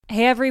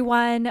Hey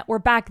everyone, we're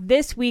back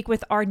this week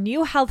with our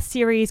new health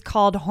series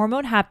called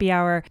Hormone Happy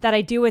Hour that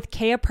I do with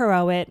Kea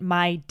Perowit,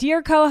 my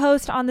dear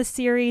co-host on the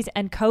series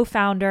and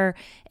co-founder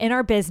in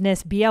our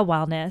business, Bia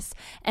Wellness.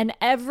 And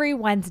every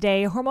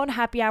Wednesday, Hormone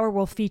Happy Hour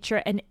will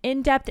feature an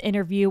in-depth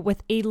interview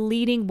with a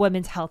leading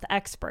women's health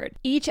expert.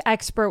 Each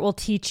expert will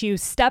teach you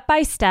step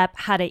by step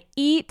how to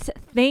eat,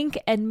 think,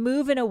 and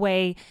move in a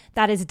way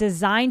that is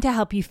designed to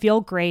help you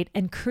feel great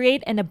and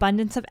create an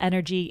abundance of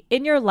energy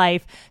in your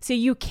life so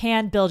you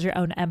can build your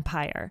own empire.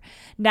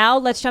 Now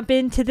let's jump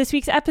into this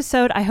week's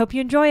episode. I hope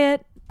you enjoy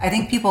it. I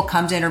think people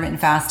come to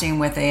intermittent fasting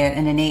with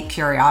an innate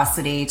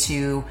curiosity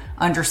to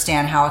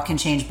understand how it can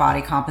change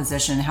body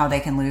composition, how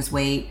they can lose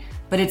weight,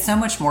 but it's so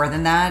much more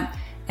than that.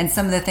 And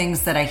some of the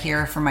things that I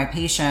hear from my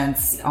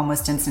patients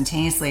almost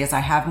instantaneously is I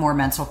have more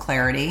mental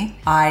clarity.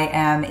 I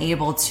am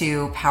able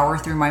to power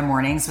through my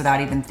mornings without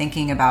even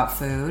thinking about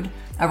food.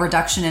 A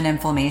reduction in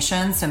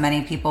inflammation. So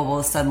many people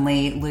will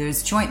suddenly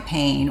lose joint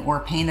pain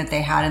or pain that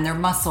they had in their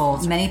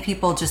muscles. Many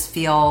people just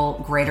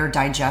feel greater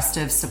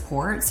digestive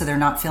support. So they're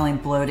not feeling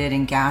bloated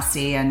and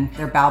gassy and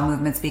their bowel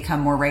movements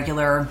become more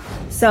regular.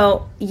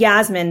 So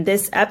Yasmin,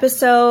 this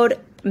episode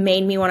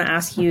made me want to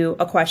ask you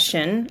a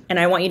question and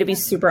I want you to be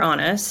super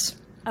honest.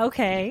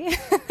 Okay.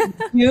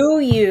 Do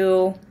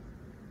you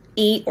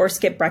eat or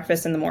skip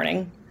breakfast in the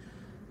morning?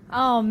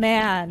 Oh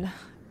man.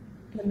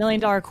 The $1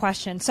 million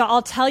question. So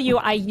I'll tell you,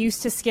 I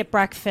used to skip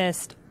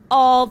breakfast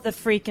all the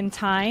freaking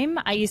time.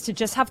 I used to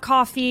just have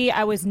coffee.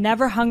 I was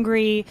never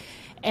hungry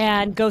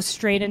and go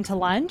straight into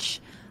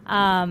lunch.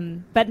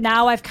 But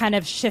now I've kind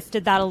of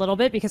shifted that a little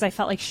bit because I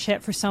felt like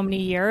shit for so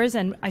many years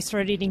and I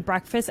started eating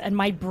breakfast and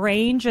my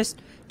brain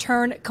just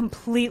turned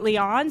completely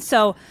on.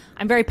 So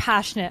I'm very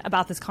passionate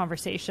about this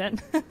conversation.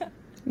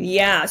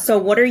 Yeah. So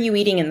what are you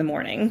eating in the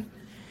morning?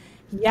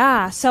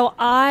 Yeah. So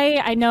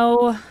I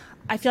know...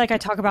 I feel like I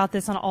talk about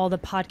this on all the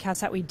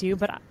podcasts that we do,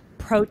 but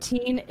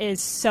protein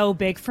is so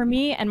big for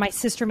me. And my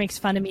sister makes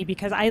fun of me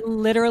because I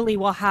literally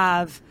will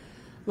have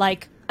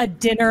like a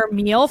dinner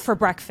meal for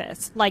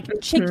breakfast, like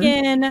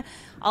chicken.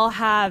 I'll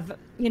have,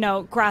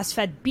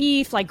 grass-fed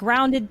beef, like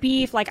grounded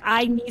beef. Like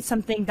I need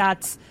something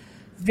that's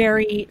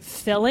very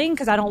filling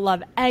because I don't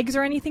love eggs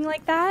or anything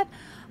like that.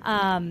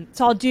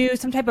 So I'll do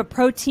some type of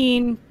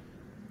protein,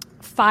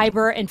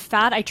 fiber, and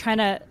fat. I try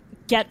to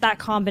get that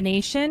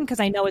combination because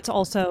I know it's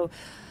also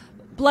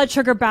blood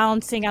sugar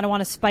balancing. I don't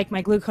want to spike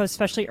my glucose,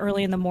 especially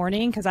early in the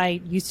morning, because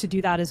I used to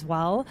do that as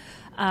well.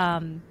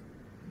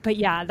 But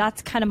yeah,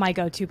 that's kind of my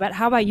go-to. But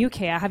how about you,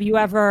 Kea? Have you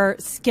ever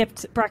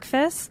skipped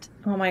breakfast?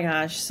 Oh my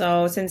gosh.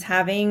 So since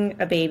having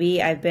a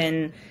baby, I've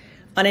been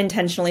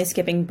unintentionally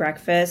skipping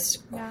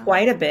breakfast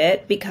quite a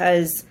bit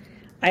because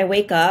I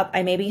wake up,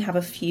 I maybe have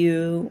a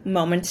few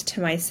moments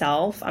to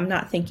myself. I'm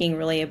not thinking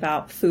really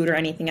about food or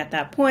anything at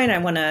that point. I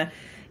want to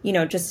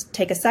just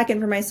take a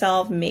second for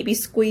myself, maybe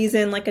squeeze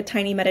in like a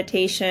tiny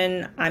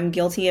meditation. I'm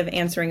guilty of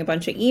answering a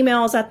bunch of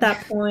emails at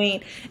that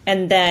point.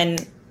 And then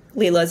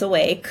Leela's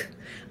awake.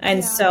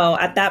 And so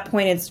at that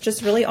point, it's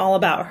just really all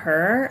about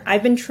her.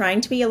 I've been trying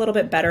to be a little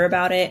bit better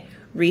about it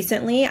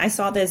recently. I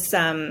saw this,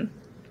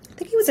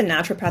 I think he was a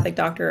naturopathic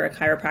doctor or a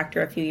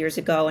chiropractor a few years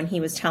ago. And he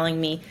was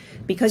telling me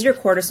because your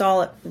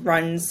cortisol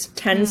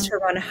tends to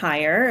run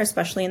higher,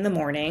 especially in the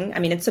morning. I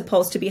mean, it's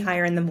supposed to be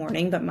higher in the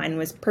morning, but mine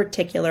was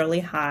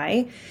particularly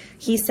high.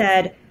 He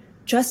said,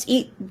 just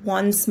eat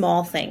one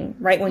small thing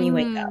right when you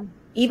wake up.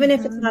 Even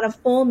if it's not a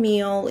full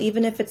meal,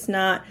 even if it's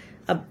not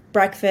a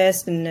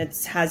breakfast and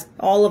it has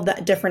all of the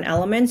different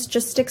elements,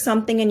 just stick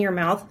something in your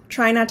mouth.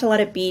 Try not to let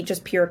it be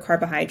just pure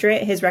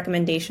carbohydrate. His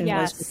recommendation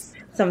was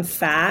some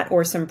fat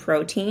or some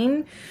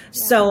protein.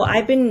 So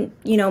I've been,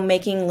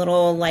 making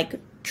little like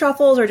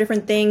truffles or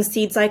different things.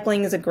 Seed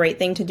cycling is a great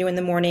thing to do in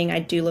the morning. I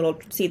do little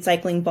seed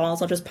cycling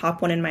balls. I'll just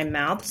pop one in my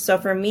mouth. So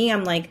for me,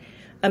 I'm like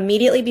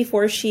immediately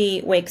before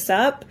she wakes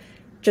up,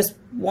 just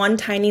one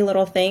tiny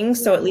little thing.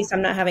 So at least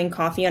I'm not having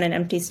coffee on an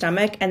empty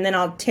stomach. And then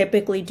I'll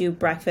typically do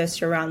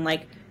breakfast around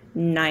like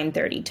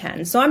 9:30,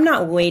 10. So I'm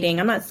not waiting.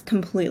 I'm not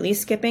completely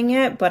skipping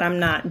it, but I'm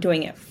not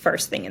doing it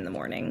first thing in the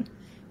morning.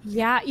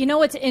 Yeah. You know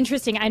what's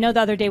interesting? I know the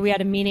other day we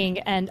had a meeting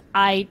and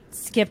I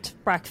skipped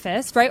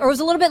breakfast, right? Or it was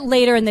a little bit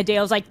later in the day.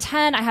 It was like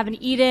 10, I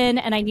haven't eaten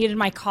and I needed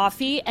my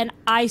coffee. And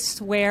I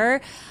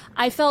swear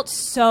I felt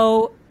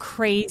so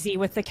crazy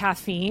with the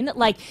caffeine.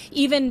 Like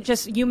even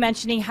just you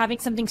mentioning having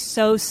something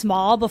so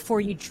small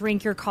before you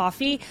drink your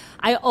coffee,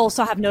 I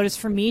also have noticed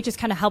for me just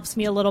kind of helps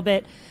me stay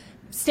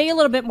a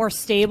little bit more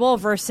stable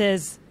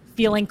versus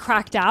feeling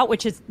cracked out,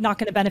 which is not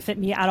going to benefit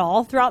me at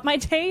all throughout my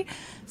day.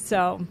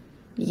 So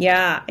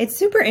yeah, it's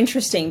super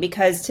interesting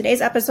because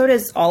today's episode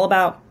is all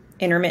about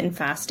intermittent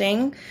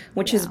fasting,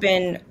 which has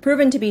been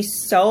proven to be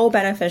so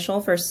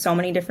beneficial for so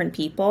many different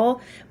people.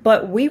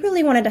 But we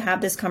really wanted to have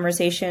this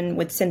conversation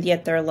with Cynthia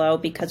Thurlow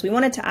because we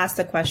wanted to ask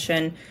the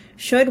question,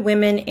 should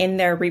women in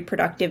their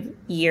reproductive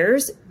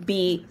years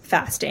be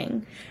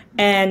fasting?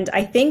 And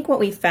I think what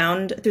we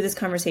found through this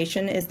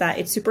conversation is that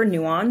it's super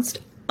nuanced.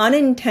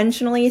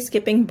 Unintentionally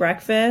skipping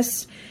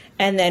breakfast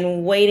and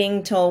then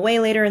waiting till way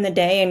later in the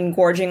day and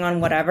gorging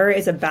on whatever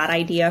is a bad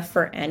idea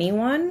for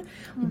anyone.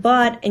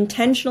 But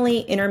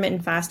intentionally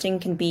intermittent fasting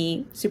can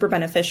be super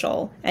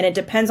beneficial, and it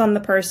depends on the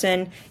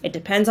person. It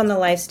depends on the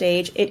life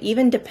stage. It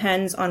even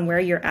depends on where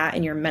you're at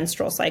in your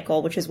menstrual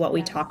cycle, which is what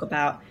we talk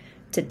about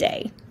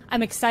today.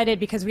 I'm excited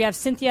because we have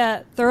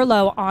Cynthia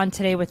Thurlow on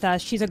today with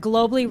us. She's a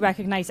globally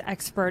recognized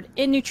expert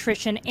in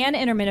nutrition and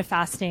intermittent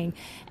fasting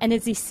and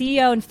is the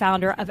CEO and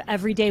founder of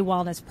Everyday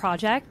Wellness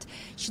Project.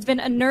 She's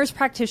been a nurse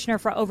practitioner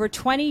for over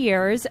 20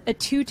 years, a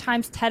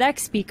 2-time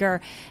TEDx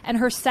speaker, and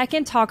her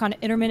second talk on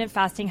intermittent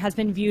fasting has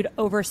been viewed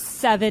over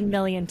 7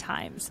 million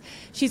times.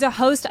 She's a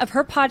host of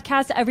her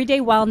podcast, Everyday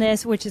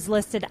Wellness, which is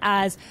listed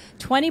as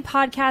 20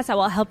 podcasts that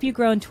will help you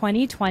grow in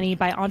 2020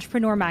 by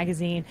Entrepreneur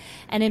Magazine.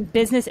 And in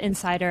Business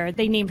Insider,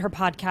 they named her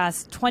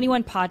podcast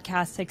 21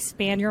 Podcasts to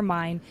Expand Your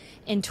Mind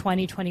in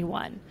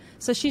 2021.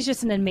 So she's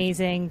just an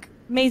amazing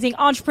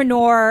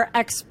entrepreneur,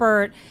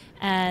 expert,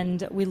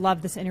 and we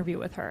love this interview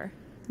with her.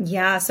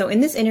 Yeah, so in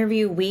this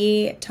interview,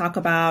 we talk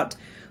about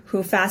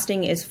who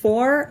fasting is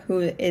for, who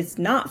is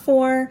not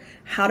for,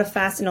 how to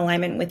fast in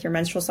alignment with your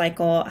menstrual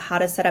cycle, how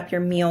to set up your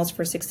meals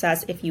for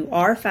success if you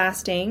are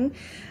fasting,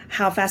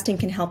 how fasting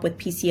can help with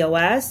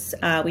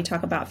PCOS. We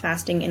talk about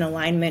fasting in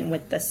alignment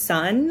with the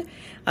sun.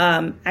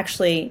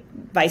 Actually,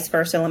 vice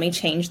versa. Let me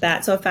change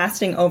that. So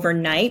fasting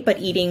overnight, but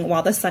eating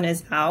while the sun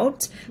is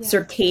out. Yes.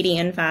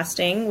 Circadian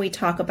fasting. We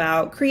talk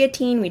about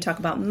creatine. We talk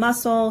about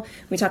muscle.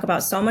 We talk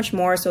about so much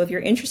more. So if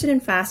you're interested in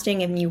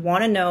fasting and you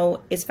want to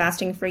know, is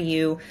fasting for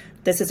you?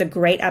 This is a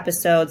great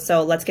episode,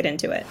 so let's get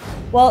into it.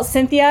 Well,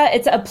 Cynthia,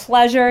 it's a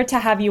pleasure to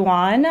have you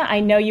on.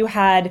 I know you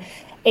had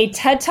a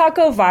TED Talk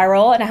go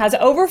viral, and it has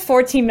over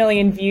 14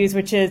 million views,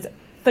 which is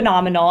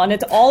phenomenal, and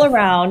it's all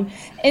around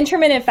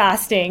intermittent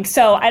fasting.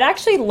 So I'd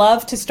actually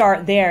love to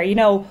start there.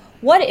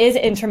 What is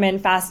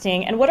intermittent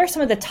fasting, and what are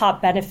some of the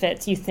top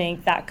benefits you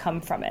think that come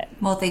from it?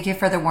 Well, thank you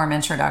for the warm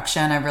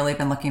introduction. I've really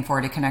been looking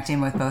forward to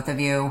connecting with both of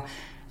you.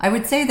 I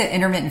would say that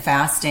intermittent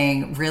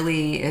fasting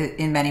really,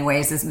 in many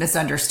ways, is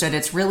misunderstood.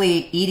 It's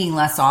really eating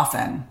less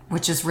often,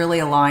 which is really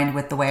aligned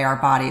with the way our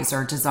bodies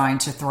are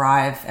designed to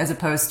thrive, as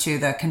opposed to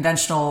the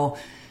conventional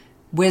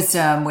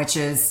wisdom, which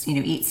is,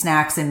 eat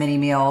snacks and mini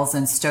meals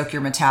and stoke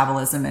your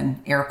metabolism in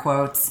air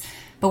quotes.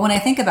 But when I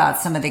think about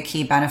some of the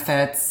key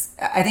benefits,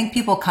 I think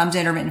people come to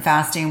intermittent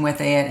fasting with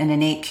an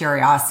innate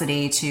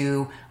curiosity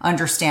to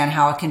understand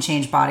how it can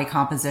change body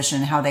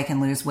composition, how they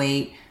can lose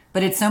weight.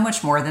 But it's so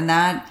much more than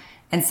that.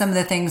 And some of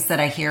the things that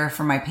I hear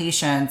from my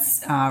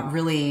patients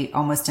really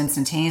almost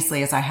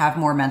instantaneously is I have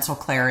more mental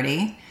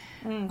clarity.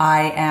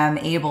 I am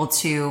able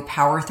to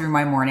power through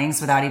my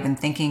mornings without even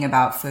thinking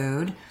about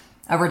food.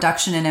 A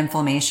reduction in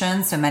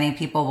inflammation. So many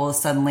people will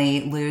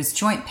suddenly lose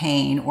joint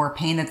pain or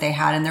pain that they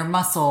had in their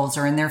muscles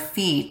or in their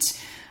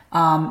feet.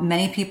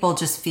 Many people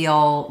just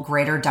feel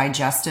greater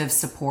digestive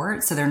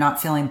support. So they're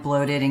not feeling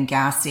bloated and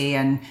gassy,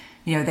 and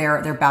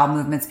their bowel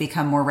movements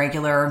become more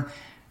regular.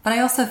 But I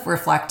also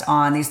reflect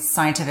on these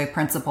scientific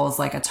principles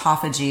like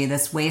autophagy,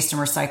 this waste and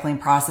recycling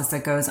process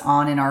that goes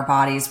on in our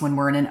bodies when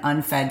we're in an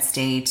unfed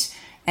state.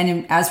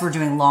 And as we're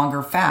doing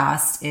longer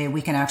fasts,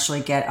 we can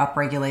actually get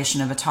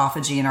upregulation of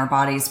autophagy in our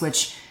bodies,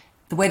 which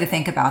the way to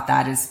think about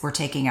that is we're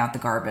taking out the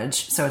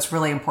garbage. So it's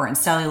really important.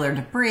 Cellular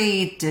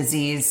debris,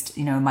 diseased,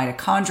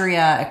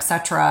 mitochondria,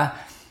 etc.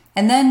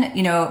 And then,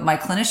 my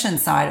clinician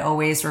side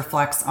always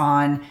reflects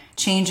on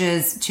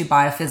changes to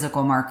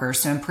biophysical markers.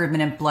 So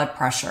improvement in blood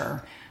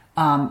pressure,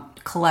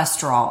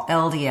 cholesterol,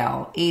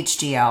 LDL,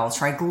 HDL,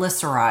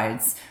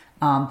 triglycerides,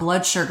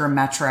 blood sugar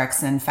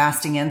metrics, and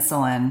fasting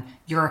insulin,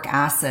 uric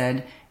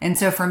acid. And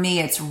so for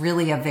me, it's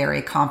really a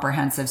very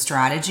comprehensive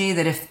strategy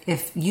that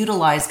if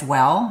utilized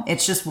well,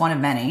 it's just one of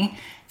many,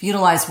 if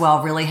utilized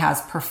well, really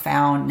has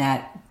profound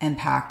net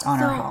impact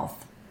on our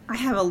health. I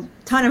have a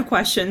ton of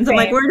questions. I'm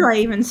like, where do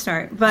I even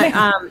start? But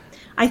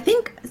I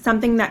think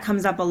something that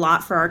comes up a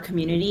lot for our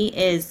community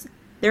is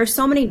there are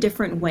so many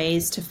different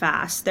ways to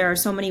fast. There are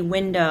so many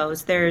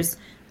windows. There's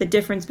the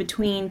difference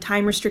between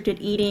time-restricted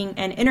eating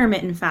and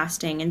intermittent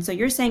fasting. And so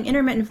you're saying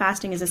intermittent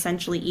fasting is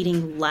essentially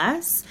eating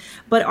less,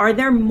 but are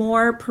there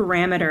more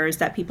parameters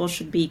that people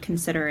should be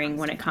considering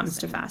when it comes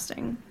to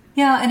fasting?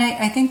 Yeah, and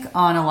I think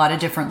on a lot of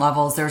different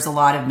levels, there's a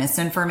lot of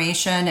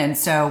misinformation. And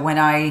so when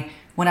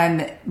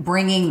I'm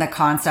bringing the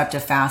concept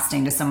of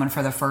fasting to someone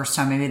for the first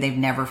time, maybe they've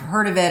never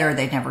heard of it or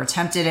they've never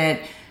attempted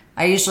it,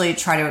 I usually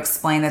try to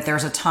explain that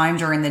there's a time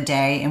during the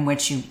day in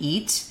which you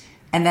eat,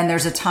 and then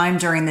there's a time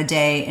during the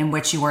day in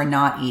which you are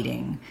not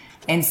eating.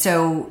 And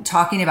so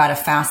talking about a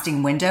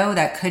fasting window,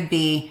 that could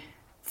be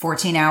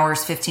 14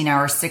 hours, 15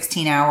 hours,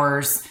 16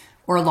 hours,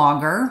 or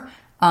longer.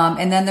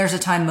 And then there's a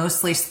time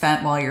mostly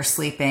spent while you're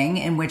sleeping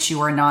in which you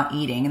are not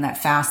eating in that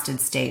fasted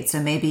state. So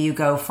maybe you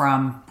go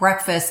from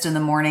breakfast in the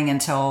morning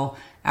until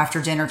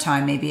after dinner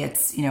time. Maybe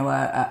it's,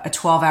 a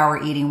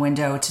 12-hour eating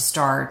window to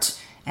start,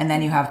 and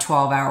then you have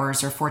 12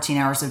 hours or 14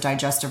 hours of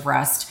digestive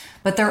rest.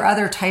 But there are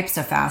other types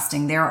of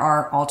fasting. There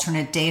are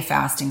alternate day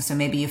fasting. So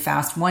maybe you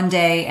fast one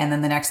day and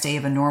then the next day you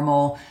have a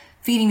normal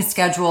feeding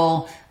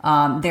schedule.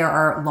 There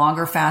are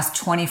longer fasts,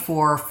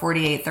 24,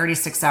 48,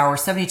 36 hour,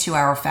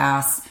 72-hour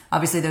fasts.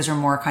 Obviously, those are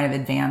more kind of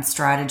advanced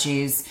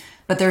strategies.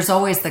 But there's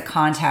always the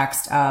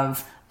context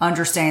of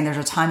understanding there's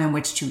a time in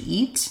which to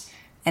eat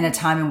and a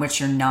time in which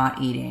you're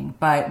not eating.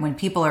 But when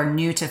people are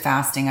new to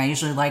fasting, I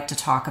usually like to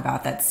talk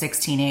about that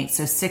 16-8.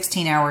 So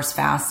 16 hours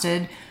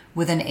fasted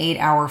with an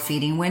 8-hour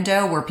feeding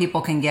window where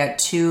people can get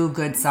 2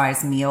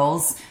 good-sized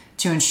meals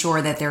to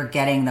ensure that they're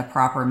getting the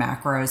proper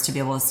macros to be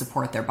able to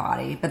support their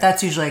body. But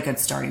that's usually a good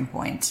starting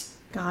point.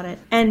 Got it.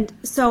 And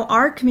so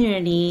our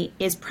community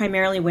is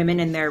primarily women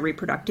in their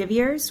reproductive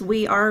years.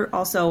 We are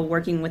also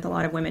working with a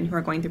lot of women who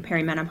are going through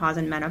perimenopause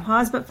and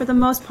menopause, but for the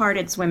most part,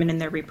 it's women in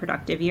their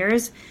reproductive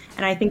years.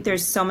 And I think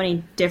there's so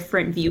many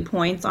different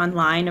viewpoints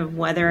online of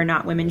whether or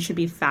not women should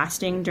be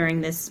fasting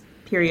during this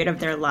period of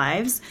their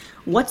lives.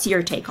 What's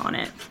your take on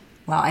it?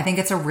 Well, I think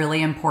it's a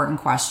really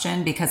important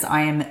question because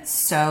I am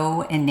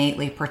so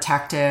innately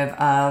protective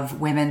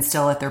of women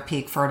still at their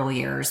peak fertile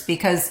years.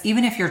 Because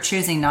even if you're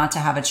choosing not to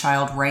have a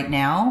child right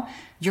now,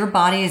 your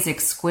body is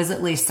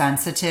exquisitely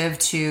sensitive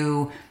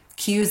to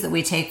cues that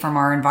we take from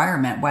our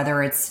environment,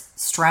 whether it's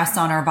stress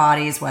on our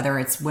bodies, whether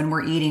it's when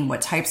we're eating,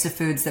 what types of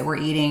foods that we're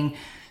eating.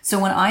 So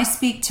when I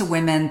speak to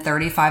women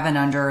 35 and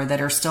under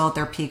that are still at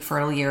their peak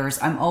fertile years,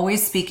 I'm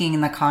always speaking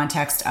in the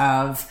context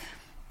of,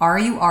 are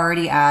you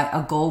already at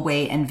a goal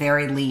weight and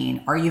very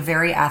lean? Are you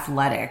very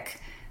athletic?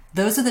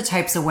 Those are the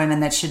types of women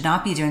that should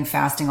not be doing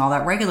fasting all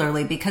that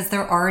regularly because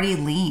they're already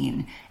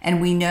lean. And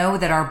we know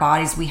that our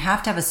bodies, we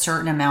have to have a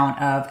certain amount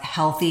of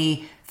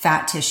healthy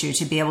fat tissue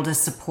to be able to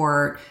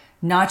support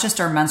not just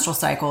our menstrual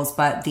cycles,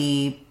 but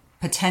the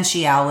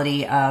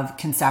potentiality of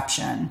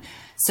conception.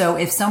 So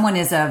if someone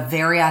is a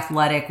very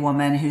athletic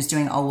woman who's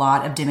doing a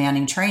lot of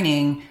demanding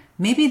training,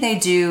 maybe they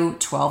do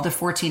 12 to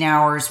 14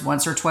 hours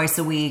once or twice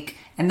a week.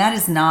 And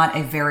that's not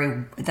a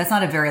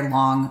very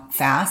long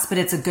fast, but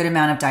it's a good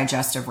amount of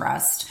digestive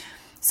rest.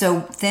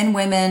 So thin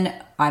women,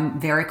 I'm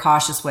very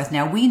cautious with.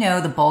 Now, we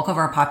know the bulk of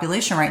our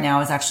population right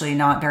now is actually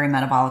not very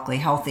metabolically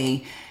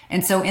healthy.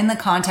 And so in the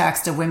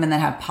context of women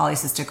that have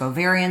polycystic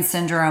ovarian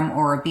syndrome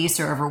or obese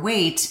or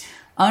overweight,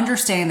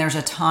 understanding there's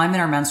a time in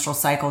our menstrual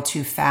cycle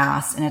to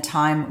fast and a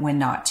time when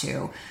not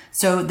to.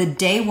 So the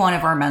day one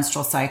of our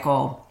menstrual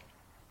cycle,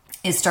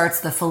 it starts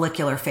the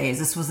follicular phase.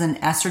 This was when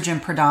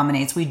estrogen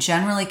predominates. We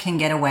generally can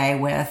get away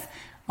with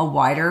a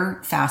wider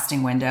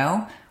fasting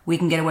window. We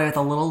can get away with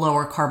a little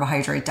lower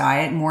carbohydrate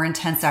diet, more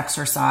intense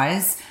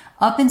exercise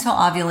up until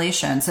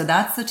ovulation. So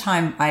that's the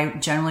time I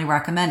generally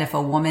recommend if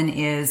a woman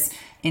is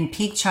in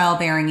peak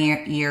childbearing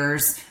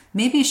years,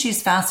 maybe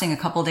she's fasting a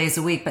couple days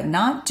a week, but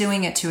not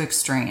doing it to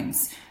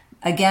extremes.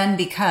 Again,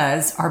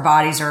 because our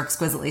bodies are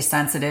exquisitely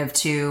sensitive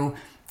to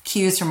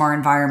cues from our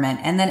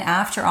environment. And then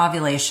after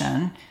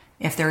ovulation,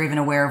 if they're even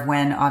aware of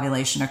when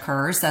ovulation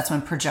occurs, that's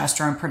when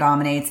progesterone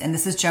predominates. And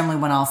this is generally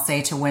when I'll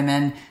say to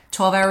women,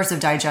 12 hours of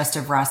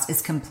digestive rest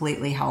is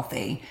completely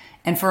healthy.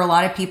 And for a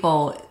lot of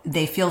people,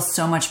 they feel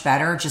so much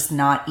better just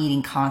not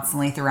eating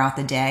constantly throughout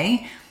the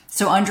day.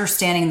 So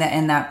understanding that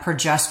in that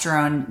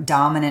progesterone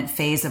dominant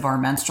phase of our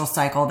menstrual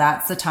cycle,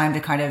 that's the time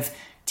to kind of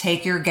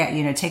take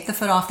the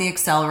foot off the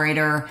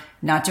accelerator,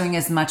 not doing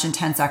as much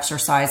intense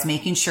exercise,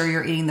 making sure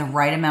you're eating the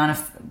right amount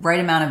of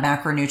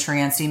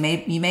macronutrients.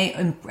 You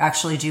may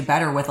actually do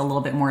better with a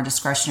little bit more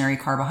discretionary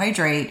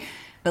carbohydrate,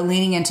 but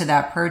leaning into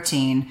that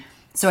protein.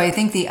 So I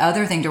think the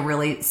other thing to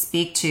really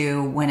speak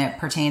to when it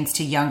pertains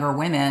to younger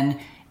women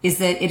is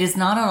that it is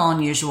not at all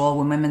unusual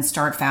when women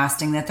start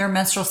fasting that their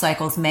menstrual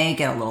cycles may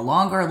get a little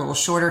longer, a little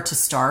shorter to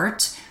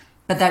start.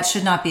 But that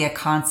should not be a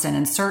constant.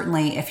 And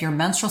certainly if your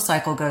menstrual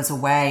cycle goes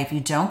away, if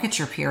you don't get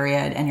your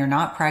period and you're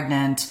not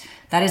pregnant,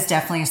 that is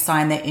definitely a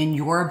sign that in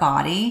your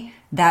body,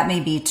 that may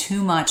be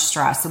too much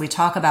stress. So we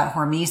talk about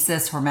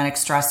hormesis, hormetic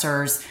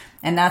stressors,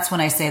 and that's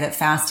when I say that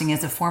fasting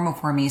is a form of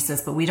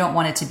hormesis, but we don't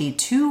want it to be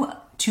too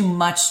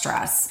much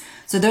stress.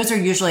 So those are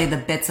usually the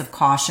bits of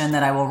caution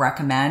that I will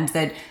recommend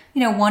that,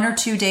 1 or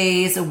 2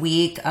 days a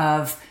week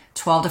of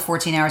 12 to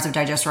 14 hours of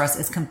digestive rest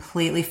is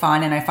completely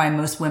fine. And I find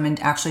most women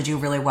actually do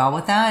really well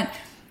with that.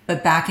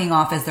 But backing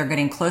off as they're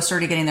getting closer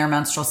to getting their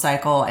menstrual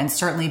cycle and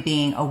certainly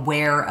being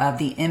aware of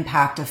the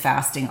impact of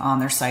fasting on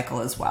their cycle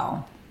as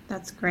well.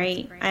 That's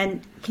great.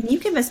 And can you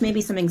give us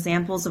maybe some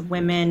examples of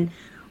women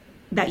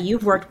that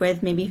you've worked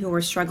with, maybe who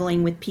were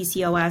struggling with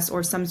PCOS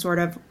or some sort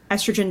of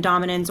estrogen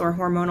dominance or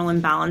hormonal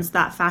imbalance,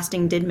 that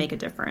fasting did make a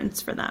difference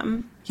for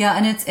them? Yeah,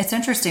 and it's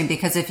interesting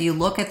because if you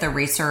look at the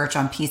research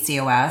on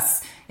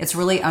PCOS, it's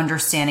really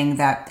understanding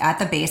that at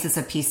the basis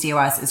of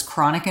PCOS is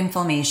chronic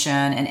inflammation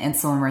and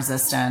insulin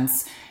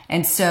resistance.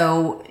 And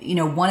so,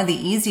 one of the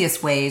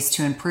easiest ways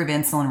to improve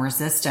insulin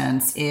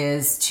resistance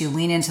is to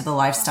lean into the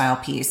lifestyle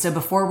piece. So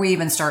before we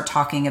even start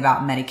talking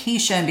about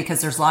medication,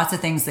 because there's lots of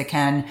things that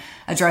can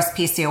address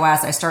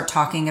PCOS, I start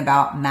talking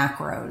about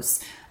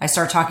macros. I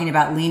start talking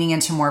about leaning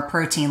into more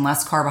protein,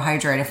 less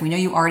carbohydrate. If we know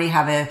you already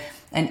have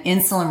an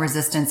insulin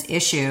resistance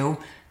issue,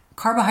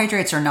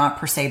 carbohydrates are not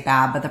per se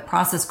bad, but the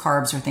processed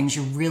carbs are things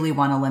you really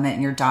want to limit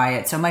in your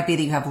diet. So it might be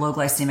that you have low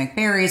glycemic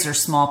berries or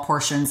small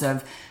portions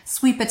of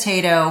sweet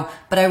potato,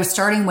 but I was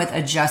starting with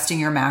adjusting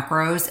your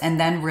macros and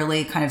then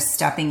really kind of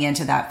stepping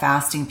into that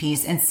fasting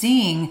piece and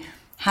seeing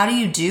how do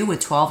you do with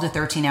 12 to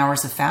 13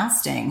 hours of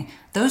fasting.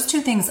 Those two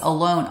things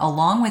alone,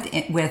 along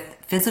with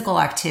physical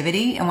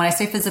activity. And when I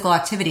say physical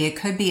activity, it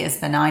could be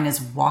as benign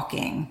as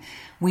walking.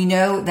 We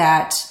know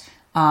that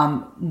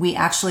we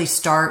actually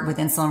start with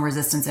insulin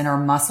resistance in our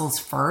muscles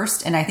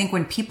first. And I think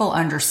when people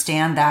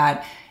understand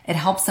that, it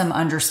helps them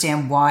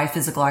understand why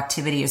physical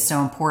activity is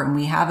so important.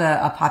 We have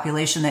a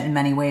population that in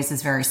many ways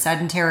is very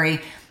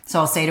sedentary. So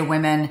I'll say to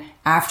women,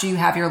 after you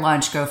have your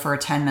lunch, go for a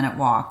 10-minute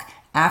walk.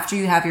 After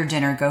you have your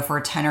dinner, go for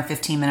a 10 or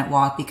 15-minute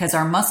walk, because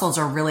our muscles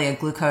are really a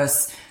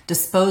glucose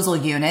disposal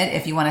unit,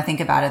 if you want to think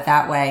about it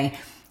that way.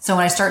 So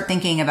when I start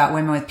thinking about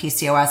women with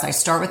PCOS, I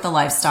start with the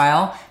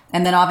lifestyle.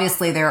 And then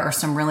obviously there are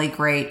some really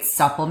great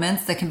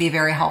supplements that can be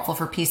very helpful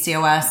for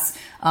PCOS.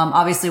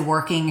 Obviously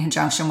working in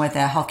conjunction with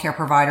a healthcare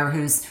provider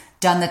who's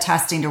done the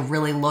testing to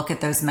really look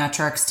at those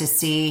metrics to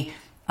see,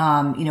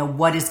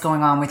 what is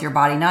going on with your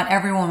body. Not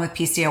everyone with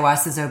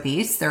PCOS is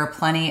obese. There are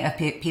plenty of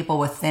people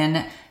with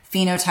thin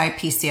phenotype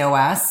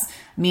PCOS,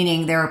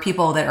 meaning there are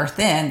people that are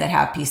thin that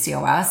have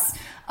PCOS.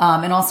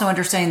 And also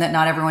understanding that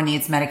not everyone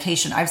needs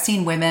medication. I've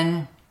seen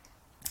women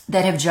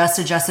that have just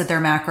adjusted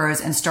their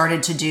macros and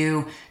started to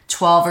do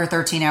 12 or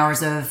 13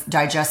 hours of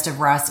digestive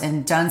rest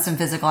and done some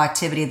physical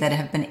activity that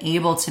have been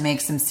able to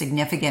make some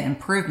significant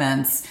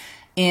improvements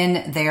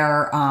in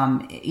their,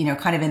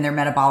 kind of in their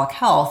metabolic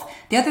health.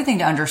 The other thing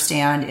to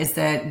understand is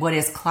that what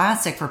is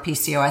classic for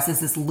PCOS is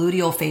this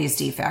luteal phase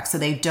defect. So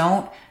they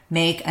don't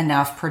make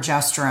enough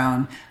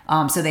progesterone.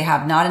 So they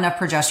have not enough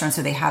progesterone.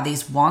 So they have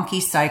these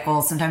wonky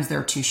cycles. Sometimes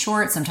they're too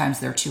short. Sometimes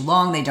they're too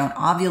long. They don't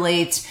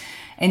ovulate.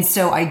 And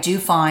so I do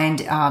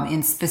find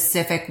in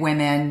specific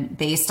women,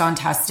 based on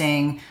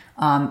testing,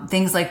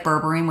 things like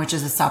berberine, which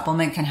is a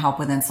supplement, can help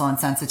with insulin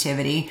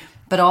sensitivity,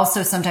 but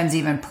also sometimes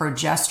even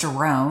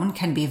progesterone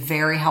can be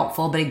very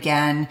helpful. But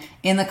again,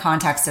 in the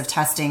context of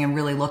testing and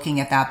really looking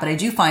at that. But I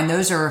do find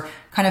those are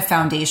kind of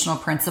foundational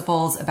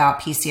principles about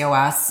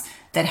PCOS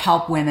that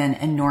help women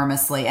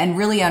enormously, and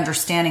really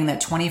understanding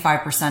that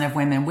 25% of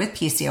women with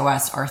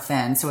PCOS are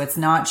thin. So it's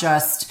not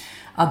just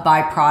a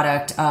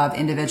byproduct of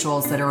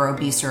individuals that are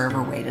obese or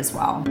overweight as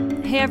well.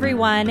 Hey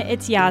everyone,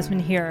 it's Yasmin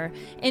here.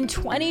 In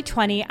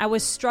 2020, I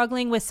was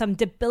struggling with some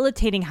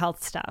debilitating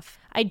health stuff.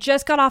 I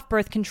just got off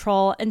birth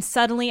control and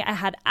suddenly I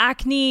had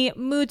acne,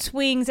 mood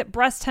swings,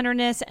 breast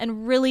tenderness,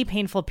 and really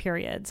painful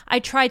periods. I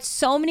tried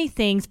so many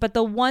things, but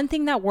the one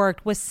thing that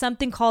worked was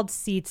something called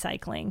seed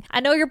cycling. I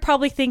know you're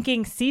probably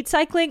thinking, seed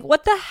cycling?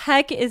 What the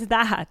heck is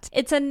that?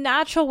 It's a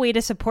natural way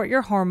to support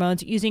your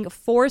hormones using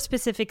 4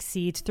 specific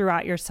seeds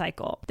throughout your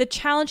cycle. The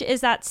challenge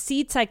is that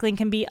seed cycling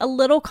can be a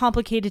little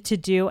complicated to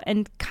do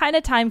and kind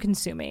of time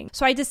consuming.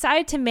 So I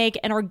decided to make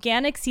an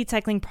organic seed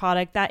cycling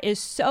product that is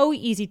so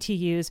easy to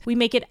use. We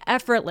make it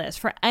effortless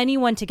for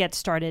anyone to get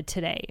started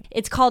today.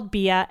 It's called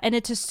Bia, and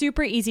it's a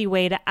super easy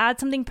way to add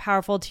something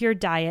powerful to your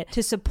diet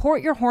to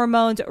support your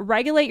hormones,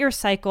 regulate your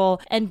cycle,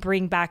 and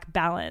bring back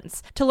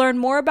balance. To learn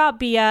more about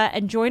Bia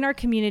and join our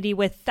community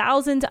with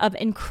thousands of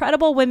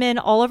incredible women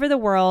all over the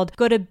world,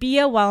 go to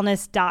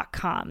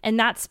biawellness.com, and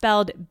that's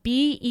spelled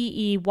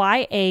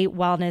BEEYA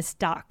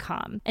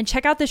wellness.com. And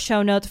check out the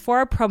show notes for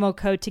our promo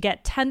code to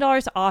get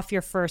 $10 off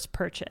your first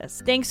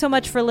purchase. Thanks so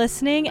much for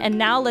listening, and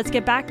now let's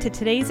get back to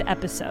today's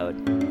episode.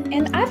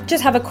 And I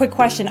just have a quick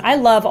question. I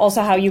love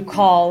also how you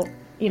call,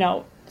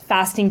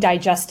 fasting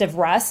digestive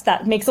rest.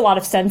 That makes a lot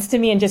of sense to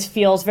me and just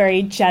feels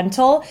very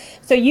gentle.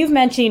 So you've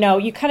mentioned,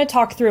 you kind of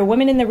talk through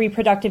women in the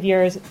reproductive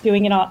years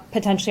doing it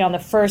potentially on the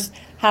first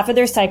half of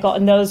their cycle,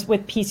 and those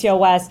with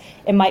PCOS,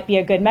 it might be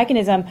a good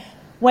mechanism.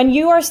 When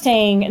you are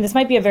saying, and this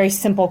might be a very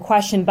simple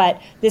question, but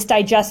this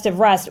digestive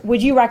rest,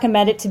 would you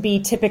recommend it to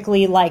be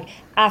typically like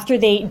after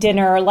they eat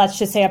dinner, or let's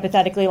just say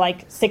hypothetically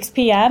like 6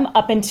 p.m.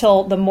 up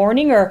until the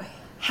morning, or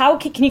how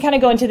can you kind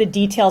of go into the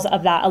details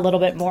of that a little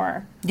bit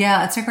more?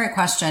 Yeah, it's a great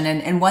question.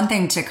 And one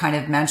thing to kind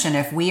of mention,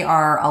 if we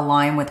are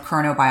aligned with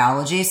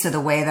chronobiology, so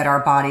the way that our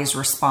bodies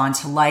respond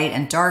to light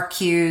and dark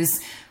cues,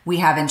 we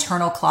have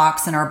internal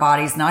clocks in our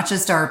bodies, not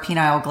just our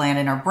pineal gland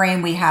in our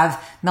brain. We have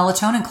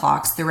melatonin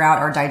clocks throughout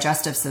our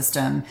digestive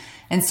system.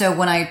 And so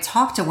when I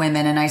talk to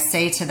women and I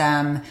say to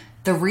them,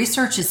 the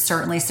research is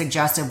certainly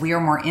suggestive we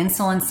are more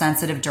insulin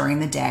sensitive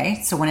during the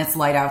day. So when it's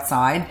light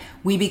outside,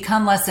 we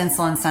become less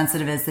insulin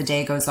sensitive as the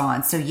day goes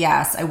on. So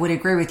yes, I would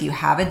agree with you.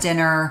 Have a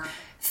dinner,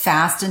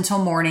 fast until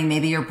morning.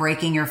 Maybe you're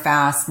breaking your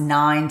fast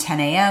 9, 10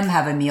 a.m.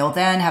 Have a meal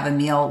then, have a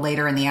meal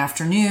later in the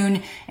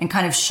afternoon, and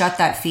kind of shut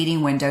that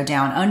feeding window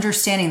down.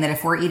 Understanding that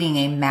if we're eating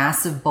a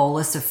massive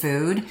bolus of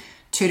food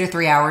 2 to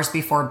 3 hours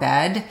before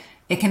bed,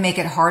 it can make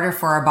it harder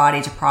for our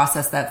body to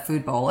process that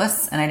food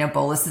bolus. And I know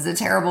bolus is a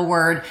terrible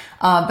word,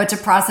 but to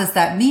process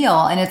that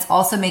meal. And it's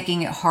also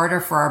making it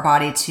harder for our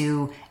body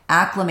to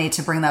acclimate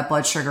to bring that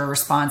blood sugar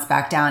response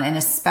back down. And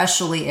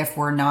especially if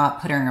we're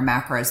not putting our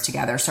macros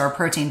together. So our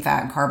protein,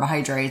 fat, and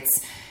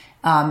carbohydrates.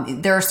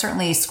 There are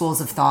certainly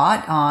schools of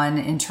thought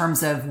in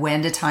terms of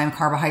when to time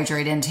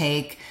carbohydrate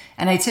intake.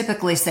 And I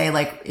typically say,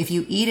 like, if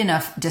you eat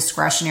enough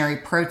discretionary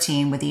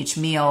protein with each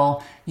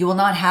meal, you will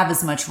not have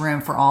as much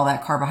room for all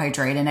that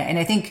carbohydrate. And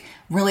I think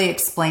really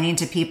explaining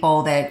to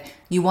people that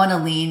you want to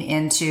lean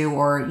into,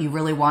 or you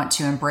really want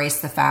to embrace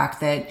the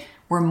fact that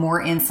we're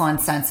more insulin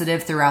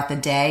sensitive throughout the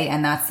day.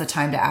 And that's the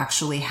time to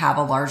actually have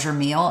a larger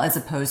meal as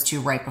opposed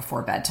to right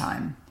before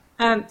bedtime.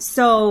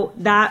 So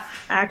that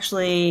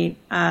actually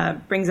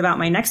brings about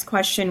my next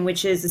question,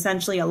 which is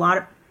essentially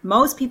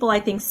most people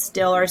I think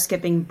still are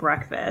skipping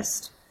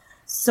breakfast.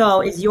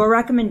 So is your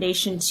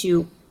recommendation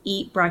to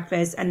eat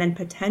breakfast and then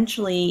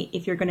potentially,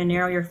 if you're going to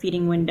narrow your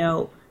feeding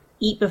window,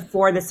 eat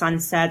before the sun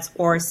sets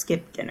or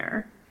skip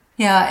dinner?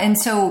 Yeah. And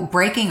so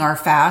breaking our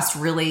fast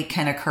really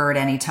can occur at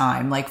any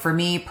time. Like for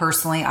me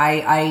personally,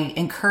 I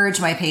encourage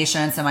my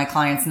patients and my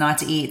clients not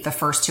to eat the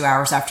first 2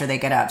 hours after they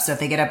get up. So if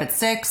they get up at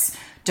 6,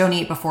 don't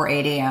eat before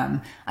 8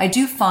 a.m. I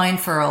do find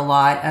for a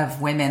lot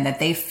of women that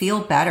they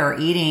feel better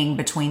eating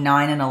between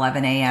 9 and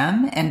 11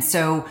 a.m. And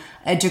so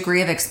a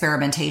degree of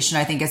experimentation,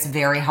 I think, is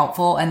very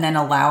helpful. And then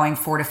allowing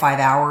 4 to 5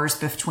 hours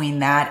between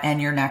that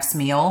and your next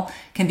meal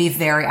can be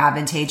very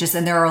advantageous.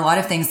 And there are a lot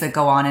of things that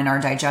go on in our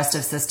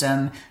digestive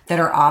system that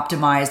are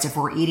optimized if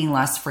we're eating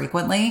less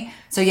frequently.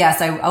 So yes,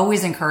 I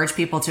always encourage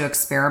people to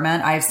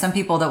experiment. I have some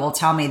people that will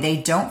tell me they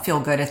don't feel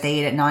good if they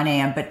eat at 9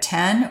 a.m., but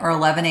 10 or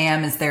 11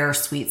 a.m. is their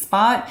sweet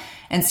spot.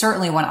 And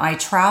certainly when I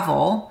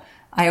travel,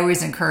 I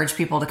always encourage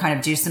people to kind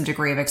of do some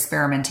degree of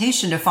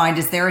experimentation to find,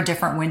 is there a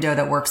different window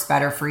that works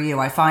better for you?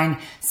 I find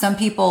some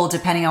people,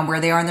 depending on where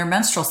they are in their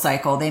menstrual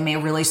cycle, they may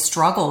really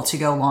struggle to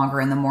go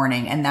longer in the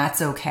morning, and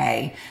that's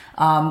okay.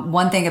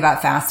 One thing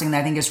about fasting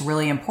that I think is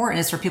really important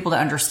is for people to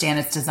understand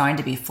it's designed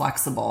to be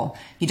flexible.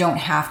 You don't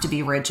have to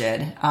be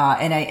rigid.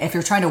 If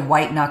you're trying to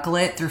white knuckle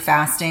it through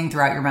fasting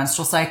throughout your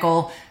menstrual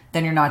cycle,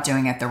 then you're not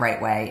doing it the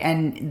right way.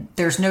 And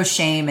there's no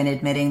shame in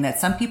admitting that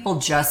some people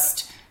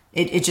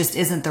it just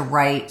isn't the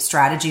right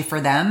strategy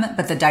for them.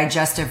 But the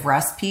digestive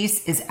rest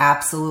piece is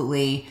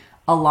absolutely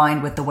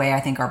aligned with the way I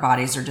think our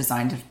bodies are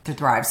designed to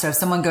thrive. So if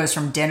someone goes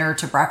from dinner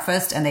to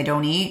breakfast and they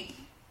don't eat,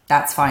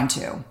 that's fine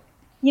too.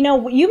 You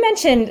know, you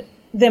mentioned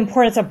the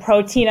importance of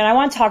protein, and I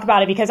want to talk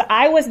about it because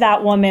I was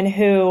that woman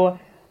who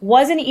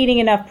wasn't eating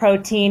enough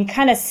protein,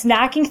 kind of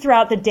snacking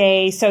throughout the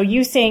day. So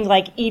you saying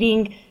like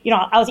eating,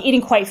 I was eating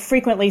quite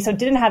frequently, so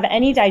didn't have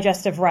any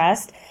digestive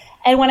rest.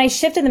 And when I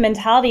shifted the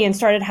mentality and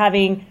started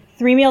having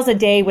 3 meals a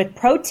day with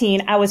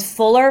protein, I was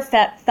fuller,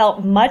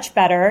 felt much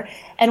better,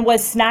 and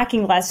was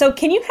snacking less. So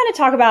can you kind of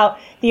talk about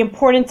the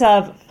importance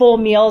of full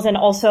meals and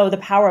also the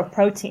power of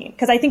protein?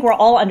 Because I think we're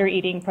all under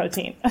eating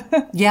protein.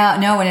 Yeah,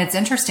 no, and it's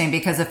interesting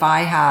because if I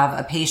have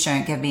a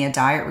patient give me a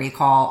diet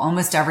recall,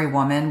 almost every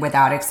woman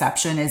without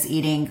exception is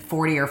eating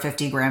 40 or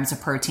 50 grams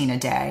of protein a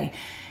day.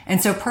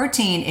 And so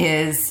protein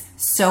is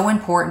so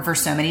important for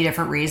so many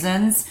different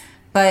reasons.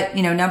 But,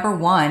 number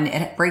one,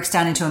 it breaks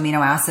down into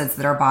amino acids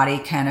that our body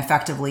can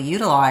effectively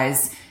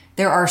utilize.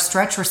 There are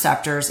stretch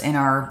receptors in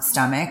our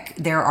stomach.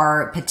 There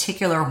are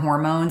particular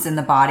hormones in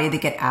the body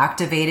that get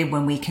activated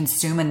when we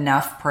consume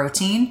enough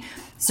protein.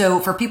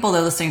 So for people that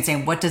are listening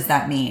saying, what does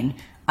that mean?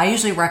 I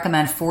usually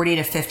recommend 40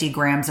 to 50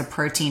 grams of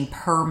protein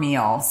per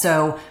meal.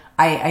 So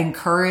I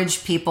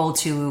encourage people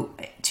to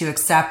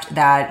accept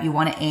that you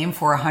want to aim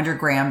for 100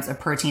 grams of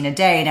protein a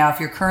day. Now, if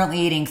you're currently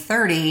eating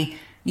 30,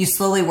 you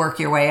slowly work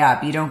your way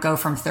up. You don't go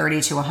from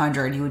 30 to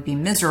 100. You would be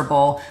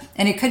miserable.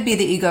 And it could be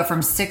that you go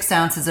from 6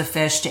 ounces of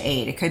fish to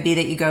 8. It could be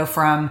that you go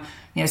from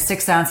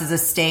 6 ounces of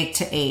steak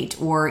to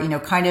 8, or,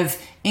 kind of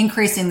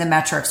increasing the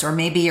metrics, or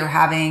maybe you're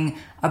having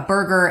a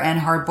burger and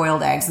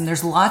hard-boiled eggs. And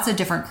there's lots of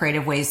different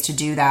creative ways to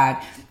do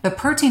that. But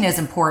protein is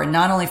important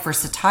not only for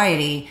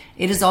satiety,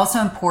 it is also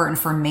important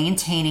for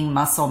maintaining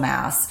muscle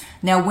mass.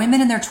 Now,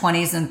 women in their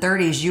 20s and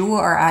 30s, you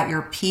are at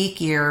your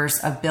peak years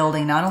of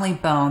building not only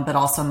bone, but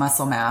also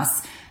muscle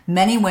mass.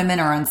 Many women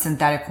are on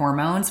synthetic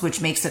hormones,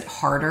 which makes it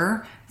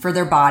harder for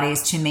their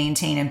bodies to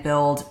maintain and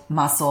build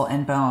muscle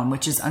and bone,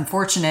 which is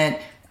unfortunate.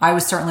 I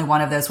was certainly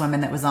one of those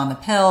women that was on the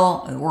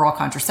pill, oral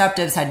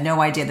contraceptives, had no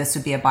idea this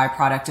would be a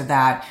byproduct of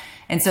that.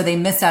 And so they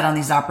miss out on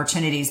these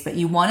opportunities. But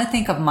you want to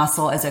think of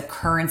muscle as a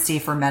currency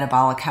for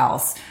metabolic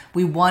health.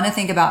 We want to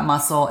think about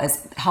muscle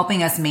as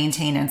helping us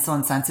maintain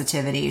insulin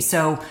sensitivity.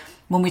 So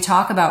when we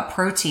talk about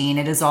protein,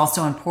 it is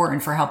also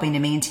important for helping to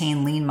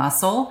maintain lean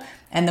muscle.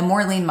 And the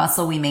more lean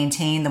muscle we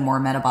maintain, the more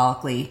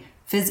metabolically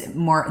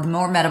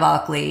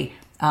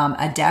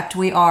adept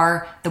we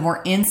are, the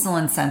more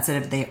insulin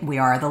sensitive we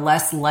are, the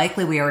less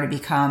likely we are to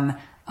become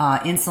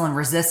insulin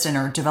resistant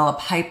or develop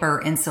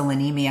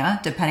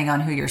hyperinsulinemia, depending on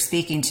who you're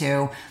speaking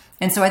to.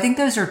 And so I think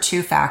those are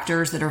two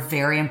factors that are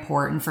very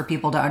important for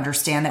people to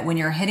understand, that when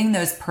you're hitting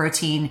those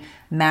protein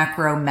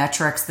macro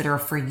metrics that are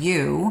for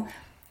you,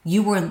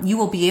 you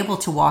will be able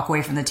to walk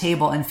away from the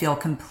table and feel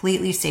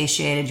completely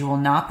satiated. You will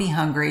not be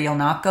hungry. You'll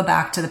not go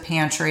back to the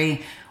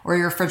pantry or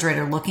your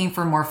refrigerator looking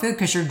for more food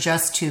because you're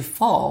just too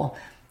full.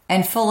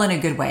 And full in a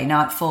good way,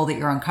 not full that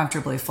you're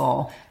uncomfortably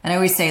full. And I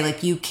always say,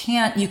 like, you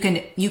can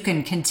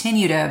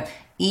continue to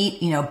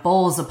eat,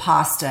 bowls of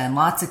pasta and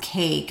lots of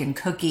cake and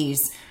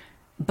cookies.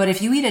 But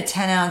if you eat a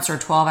 10 ounce or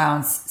 12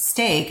 ounce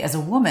steak as a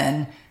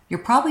woman, you're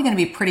probably going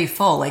to be pretty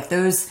full. Like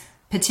those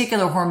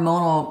particular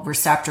hormonal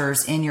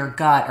receptors in your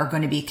gut are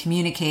going to be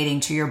communicating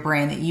to your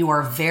brain that you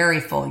are very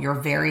full, you're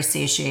very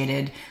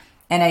satiated.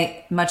 And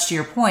much to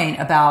your point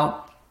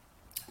about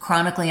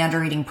chronically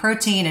undereating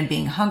protein and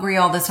being hungry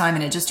all the time,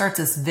 and it just starts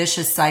this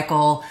vicious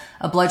cycle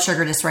of blood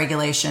sugar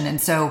dysregulation. And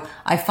so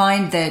I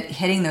find that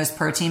hitting those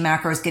protein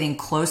macros, getting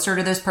closer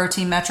to those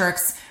protein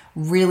metrics,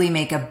 really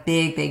make a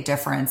big, big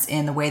difference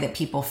in the way that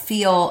people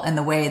feel and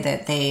the way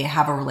that they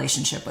have a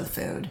relationship with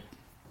food.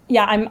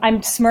 Yeah,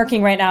 I'm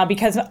smirking right now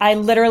because I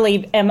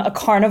literally am a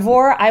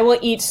carnivore. I will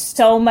eat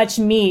so much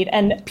meat,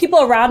 and people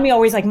around me are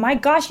always like, my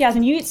gosh,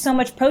 Yasmin, you eat so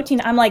much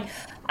protein. I'm like,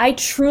 I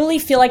truly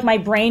feel like my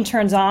brain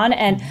turns on.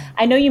 And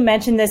I know you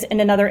mentioned this in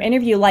another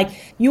interview, like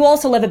you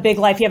also live a big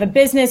life. You have a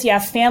business, you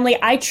have family.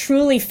 I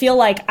truly feel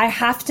like I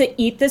have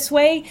to eat this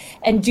way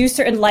and do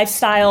certain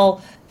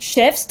lifestyle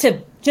shifts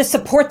to just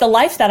support the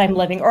life that I'm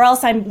living, or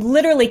else I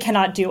literally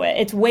cannot do it.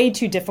 It's way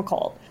too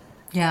difficult.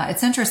 Yeah,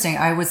 it's interesting.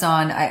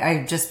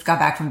 I just got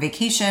back from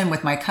vacation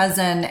with my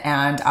cousin,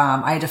 and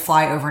I had to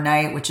fly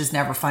overnight, which is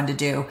never fun to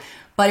do.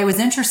 But it was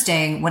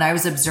interesting when I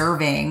was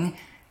observing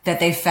that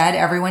they fed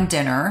everyone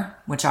dinner,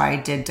 which I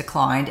did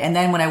decline. And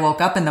then when I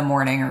woke up in the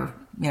morning, or,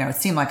 it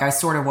seemed like I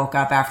sort of woke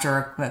up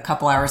after a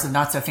couple hours of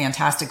not so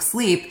fantastic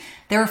sleep,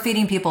 they were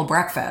feeding people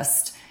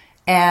breakfast.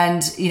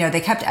 And,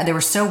 they were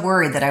so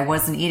worried that I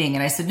wasn't eating.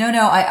 And I said, no,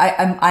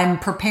 I'm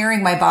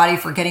preparing my body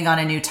for getting on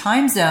a new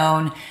time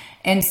zone.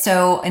 And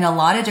so in a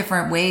lot of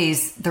different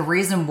ways, the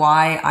reason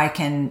why I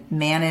can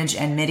manage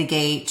and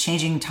mitigate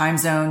changing time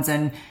zones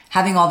and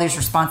having all these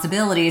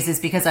responsibilities is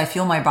because I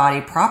fuel my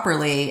body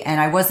properly. And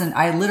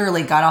I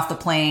literally got off the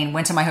plane,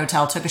 went to my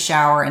hotel, took a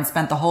shower, and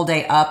spent the whole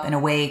day up and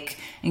awake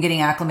and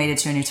getting acclimated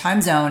to a new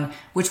time zone,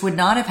 which would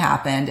not have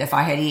happened if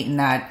I had eaten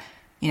that,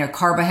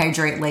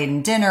 carbohydrate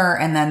laden dinner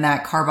and then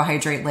that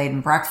carbohydrate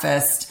laden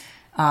breakfast.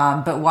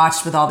 But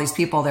watched with all these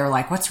people, they were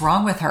like, what's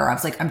wrong with her? I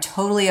was like, I'm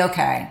totally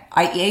okay.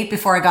 I ate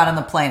before I got on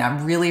the plane.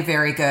 I'm really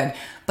very good.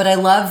 But I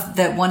love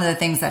that one of the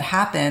things that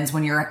happens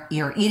when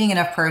you're eating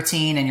enough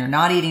protein and you're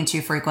not eating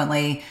too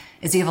frequently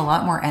is you have a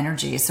lot more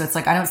energy. So it's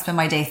like, I don't spend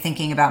my day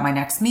thinking about my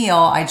next meal.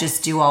 I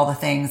just do all the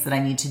things that I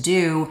need to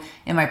do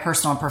in my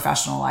personal and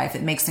professiontal life.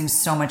 It makes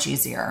things so much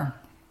easier.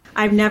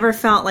 I've never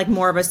felt like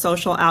more of a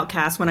social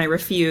outcast when I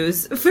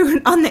refuse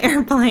food on the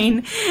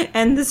airplane,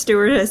 and the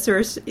stewardess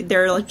they're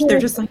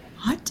just like,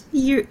 what?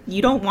 You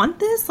don't want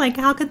this? Like,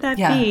 how could that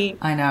be?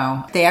 I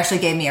know. They actually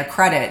gave me a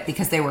credit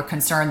because they were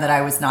concerned that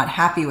I was not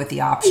happy with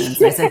the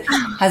options. I said,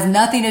 has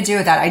nothing to do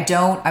with that.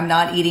 I'm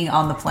not eating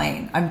on the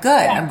plane. I'm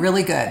good. I'm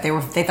really good.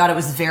 They thought it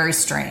was very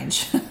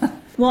strange.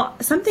 Well,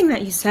 something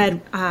that you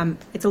said,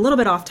 it's a little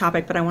bit off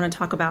topic, but I want to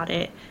talk about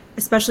it,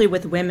 especially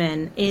with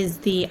women, is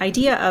the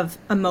idea of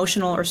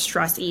emotional or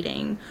stress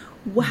eating.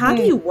 How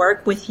do you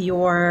work with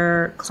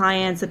your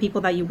clients, the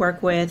people that you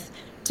work with,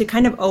 to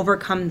kind of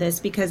overcome this?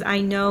 Because I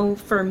know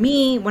for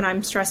me, when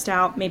I'm stressed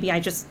out, maybe I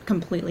just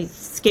completely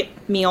skip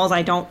meals.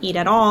 I don't eat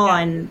at all. Yeah.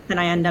 And then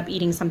I end up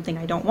eating something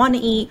I don't want to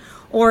eat.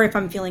 Or if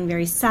I'm feeling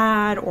very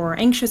sad or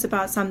anxious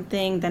about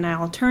something, then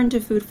I'll turn to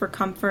food for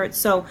comfort.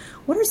 So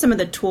what are some of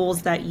the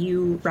tools that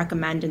you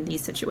recommend in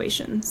these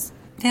situations?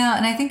 Yeah,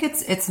 and I think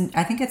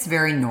it's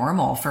very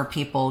normal for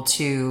people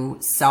to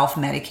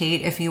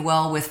self-medicate, if you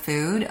will, with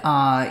food.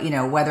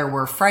 Whether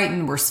we're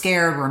frightened, we're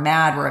scared, we're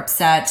mad, we're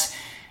upset.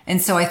 And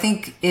so I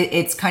think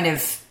it's kind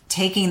of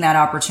taking that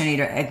opportunity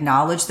to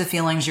acknowledge the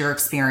feelings you're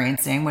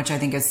experiencing, which I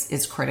think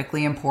is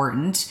critically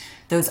important.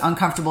 Those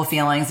uncomfortable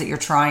feelings that you're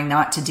trying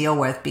not to deal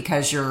with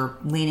because you're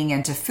leaning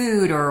into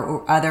food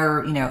or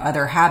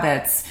other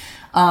habits.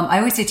 I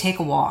always say take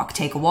a walk,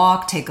 take a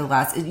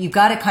glass. You've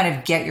got to kind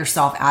of get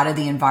yourself out of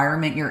the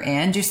environment you're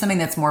in, do something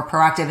that's more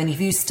proactive. And if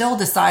you still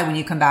decide when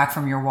you come back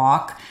from your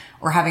walk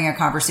or having a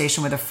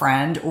conversation with a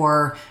friend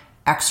or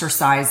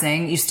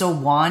exercising, you still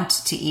want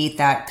to eat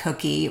that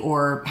cookie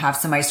or have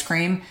some ice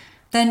cream,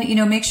 then,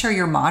 make sure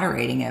you're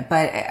moderating it.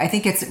 But I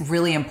think it's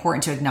really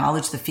important to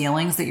acknowledge the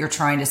feelings that you're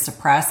trying to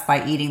suppress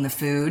by eating the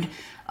food.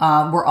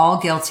 We're all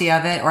guilty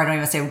of it, or I don't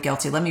even say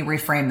guilty. Let me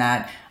reframe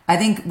that. I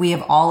think we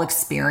have all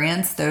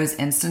experienced those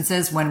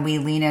instances when we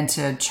lean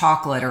into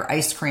chocolate or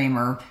ice cream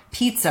or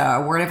pizza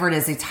or whatever it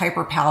is, these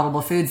hyper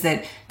palatable foods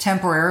that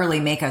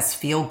temporarily make us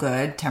feel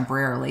good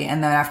temporarily.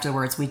 And then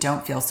afterwards, we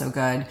don't feel so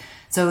good.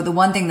 So the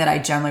one thing that I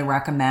generally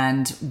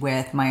recommend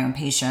with my own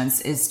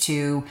patients is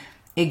to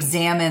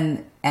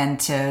examine and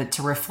to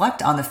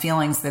reflect on the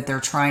feelings that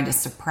they're trying to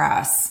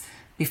suppress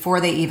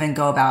before they even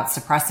go about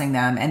suppressing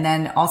them. And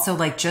then also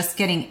just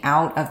getting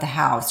out of the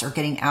house or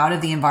getting out of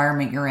the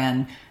environment you're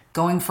in,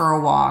 going for a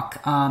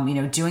walk,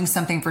 doing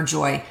something for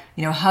joy,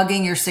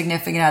 hugging your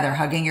significant other,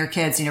 hugging your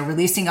kids,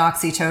 releasing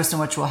oxytocin,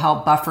 which will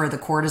help buffer the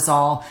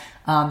cortisol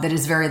that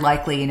is very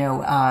likely,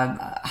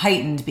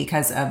 heightened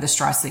because of the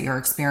stress that you're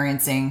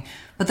experiencing.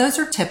 But those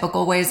are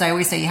typical ways. I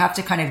always say you have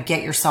to kind of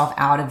get yourself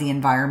out of the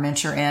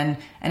environment you're in.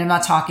 And I'm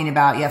not talking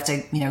about you have to,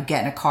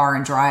 get in a car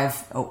and drive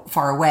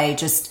far away.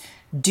 Just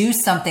do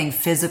something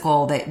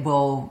physical that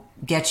will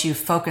get you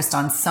focused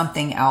on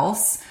something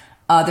else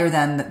other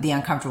than the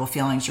uncomfortable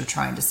feelings you're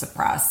trying to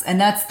suppress. And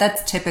that's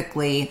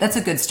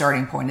a good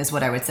starting point is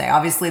what I would say.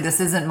 Obviously, this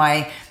isn't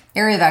my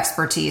area of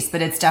expertise,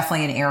 but it's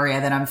definitely an area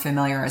that I'm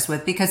familiar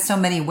with because so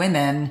many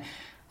women,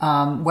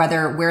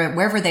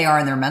 wherever they are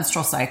in their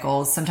menstrual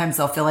cycles, sometimes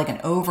they'll feel like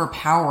an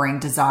overpowering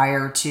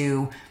desire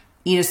to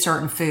eat a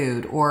certain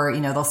food, or,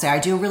 they'll say, I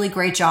do a really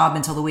great job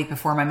until the week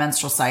before my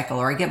menstrual cycle,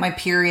 or I get my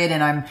period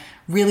and I'm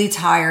really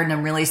tired and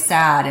I'm really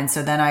sad. And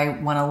so then I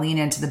want to lean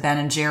into the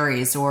Ben &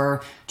 Jerry's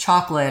or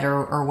chocolate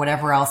or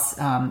whatever else,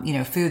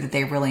 food that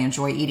they really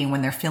enjoy eating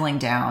when they're feeling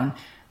down.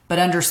 But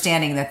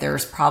understanding that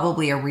there's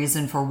probably a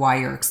reason for why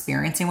you're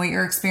experiencing what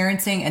you're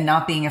experiencing and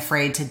not being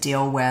afraid to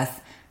deal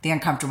with the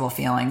uncomfortable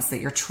feelings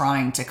that you're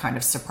trying to kind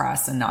of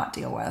suppress and not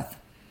deal with.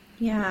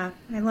 Yeah,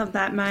 I love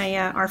that.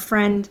 Our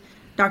friend,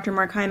 Dr.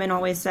 Mark Hyman,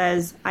 always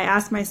says, I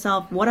ask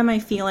myself, what am I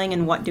feeling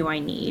and what do I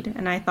need?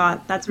 And I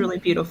thought that's really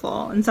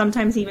beautiful. And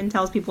sometimes he even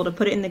tells people to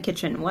put it in the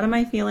kitchen. What am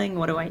I feeling?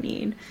 What do I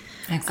need?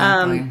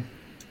 Exactly.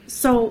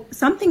 So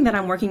something that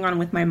I'm working on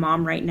with my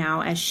mom right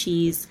now, as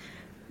she's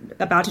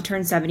about to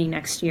turn 70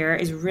 next year,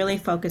 is really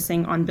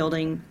focusing on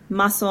building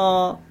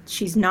muscle.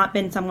 She's not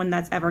been someone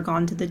that's ever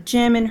gone to the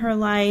gym in her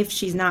life.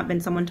 She's not been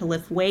someone to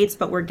lift weights,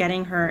 but we're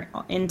getting her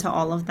into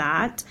all of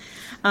that.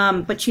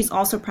 But she's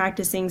also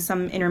practicing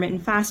some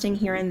intermittent fasting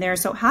here and there.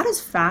 So how does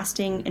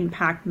fasting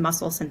impact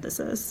muscle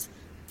synthesis?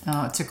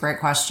 Oh, it's a great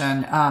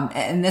question.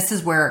 And this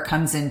is where it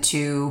comes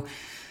into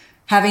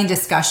having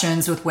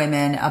discussions with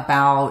women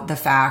about the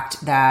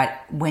fact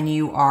that when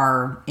you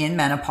are in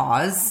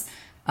menopause,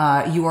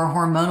 you are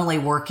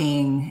hormonally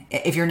working.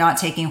 If you're not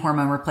taking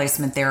hormone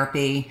replacement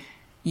therapy,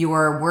 you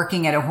are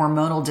working at a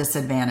hormonal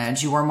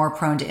disadvantage. You are more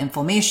prone to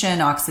inflammation,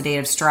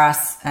 oxidative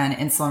stress, and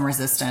insulin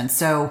resistance.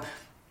 So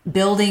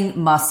building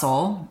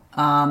muscle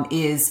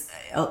is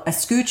a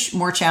scooch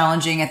more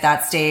challenging at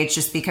that stage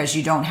just because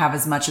you don't have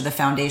as much of the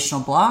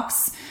foundational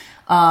blocks.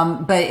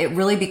 But it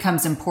really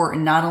becomes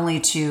important not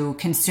only to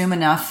consume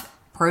enough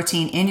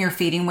protein in your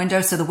feeding window.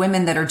 So the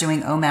women that are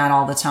doing OMAD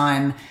all the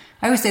time,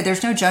 I always say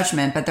there's no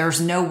judgment, but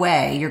there's no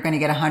way you're going to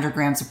get 100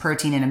 grams of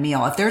protein in a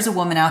meal. If there's a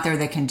woman out there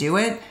that can do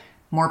it,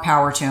 more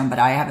power to them, but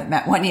I haven't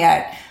met one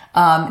yet.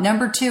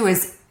 Number two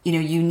is,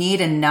 you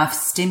need enough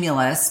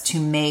stimulus to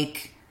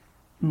make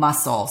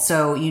muscle.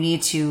 So you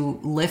need to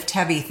lift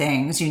heavy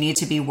things. You need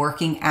to be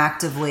working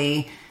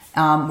actively,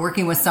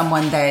 working with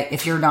someone that,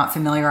 if you're not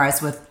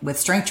familiarized with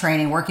strength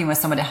training, working with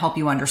someone to help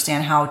you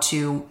understand how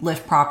to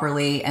lift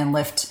properly and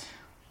lift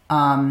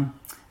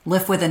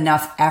with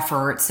enough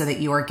effort so that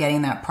you are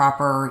getting that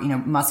proper,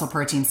 muscle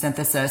protein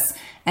synthesis.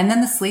 And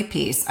then the sleep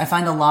piece. I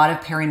find a lot of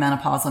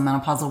perimenopausal and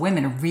menopausal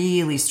women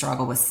really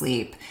struggle with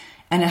sleep,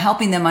 and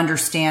helping them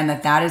understand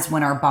that is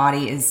when our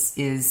body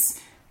is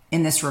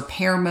in this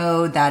repair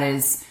mode. That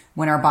is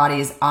when our body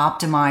is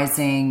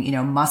optimizing,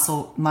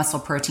 muscle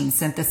protein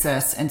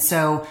synthesis. And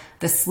so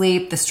the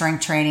sleep, the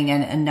strength training,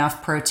 and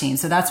enough protein.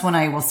 So that's when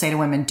I will say to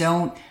women,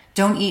 don't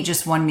eat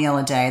just one meal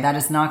a day. That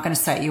is not going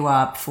to set you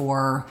up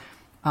for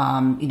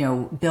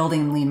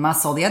building lean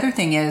muscle. The other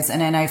thing is,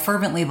 and I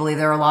fervently believe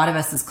there are a lot of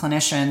us as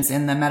clinicians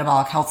in the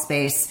metabolic health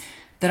space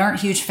that aren't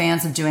huge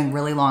fans of doing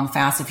really long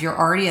fasts. If you're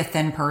already a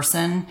thin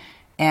person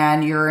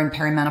and you're in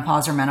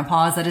perimenopause or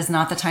menopause, that is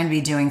not the time to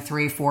be doing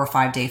 3, 4,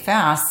 5 day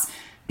fasts,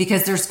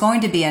 because there's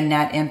going to be a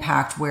net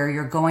impact where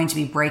you're going to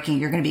be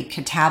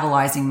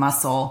catabolizing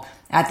muscle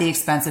at the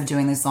expense of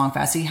doing these long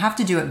fasts. So you have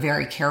to do it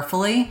very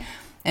carefully.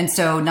 And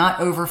so not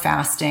over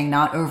fasting,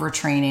 not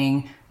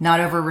overtraining,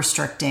 not over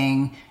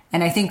restricting.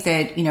 And I think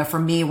that, for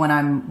me, when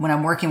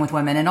I'm working with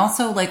women, and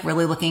also like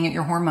really looking at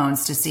your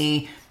hormones to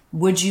see,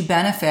 would you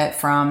benefit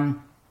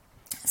from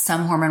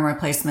some hormone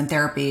replacement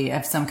therapy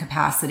of some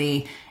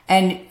capacity?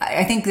 And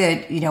I think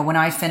that, when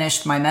I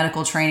finished my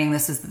medical training,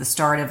 this is the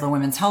start of the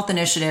Women's Health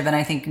Initiative. And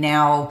I think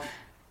now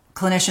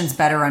clinicians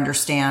better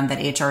understand that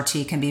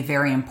HRT can be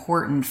very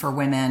important for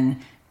women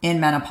in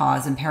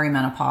menopause and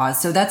perimenopause.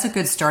 So that's a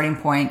good starting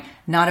point.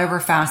 Not over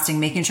fasting,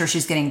 making sure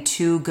she's getting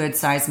 2 good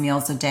sized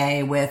meals a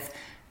day with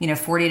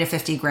 40 to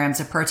 50 grams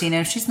of protein.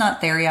 And if she's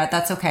not there yet,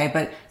 that's okay.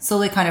 But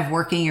slowly kind of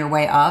working your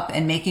way up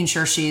and making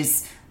sure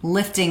she's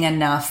lifting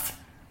enough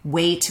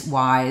weight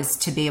wise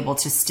to be able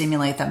to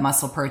stimulate that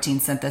muscle protein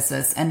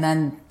synthesis. And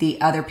then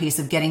the other piece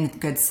of getting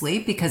good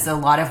sleep, because a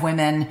lot of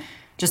women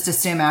just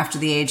assume after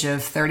the age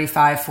of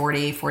 35,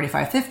 40,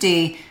 45,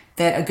 50,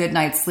 that a good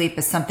night's sleep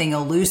is something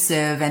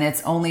elusive, and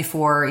it's only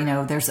for,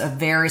 there's a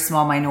very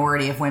small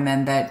minority of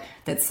women that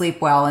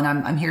sleep well. And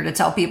I'm here to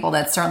tell people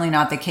that's certainly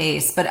not the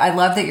case. But I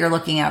love that you're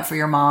looking out for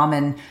your mom.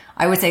 And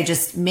I would say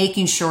just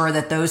making sure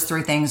that those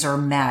 3 things are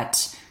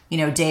met,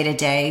 day to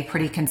day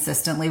pretty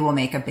consistently will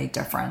make a big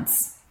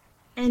difference.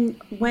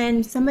 And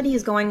when somebody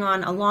is going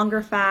on a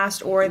longer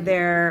fast or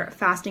their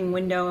fasting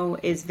window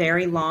is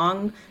very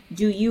long,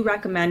 do you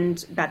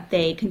recommend that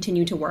they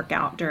continue to work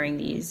out during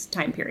these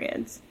time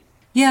periods?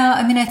 Yeah,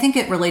 I mean, I think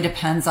it really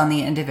depends on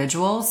the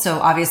individual. So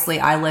obviously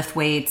I lift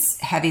weights,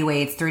 heavy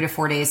weights, 3 to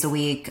 4 days a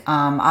week.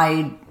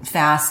 I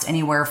fast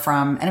anywhere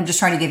from, and I'm just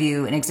trying to give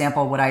you an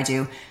example of what I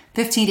do.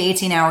 15 to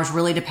 18 hours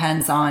really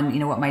depends on,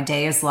 what my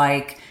day is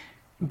like.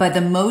 But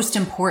the most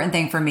important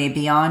thing for me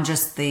beyond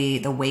just the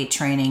weight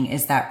training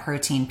is that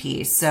protein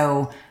piece.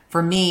 So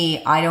for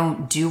me, I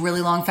don't do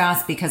really long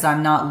fasts because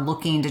I'm not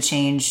looking to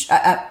change,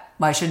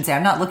 well, I shouldn't say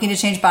I'm not looking to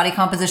change body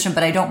composition,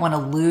 but I don't want to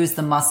lose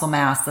the muscle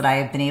mass that I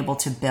have been able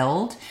to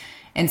build.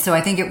 And so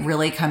I think it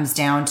really comes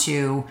down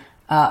to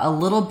a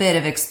little bit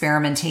of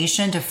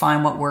experimentation to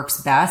find what works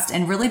best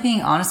and really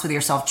being honest with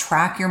yourself.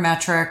 Track your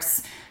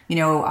metrics.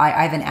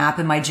 I have an app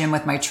in my gym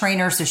with my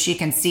trainer so she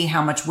can see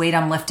how much weight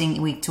I'm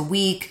lifting week to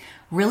week.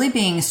 Really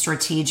being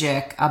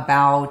strategic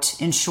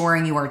about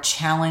ensuring you are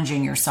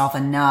challenging yourself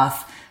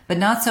enough, but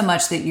not so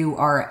much that you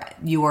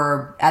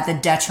are at the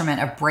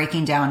detriment of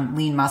breaking down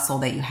lean muscle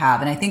that you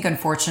have. And I think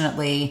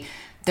unfortunately,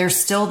 there's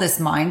still this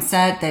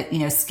mindset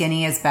that,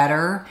 skinny is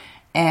better.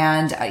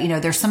 And,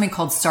 there's something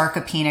called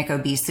sarcopenic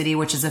obesity,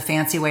 which is a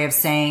fancy way of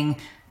saying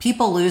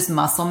people lose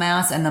muscle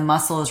mass and the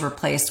muscle is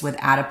replaced with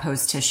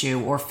adipose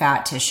tissue or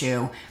fat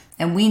tissue.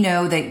 And we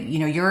know that,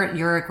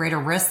 you're at greater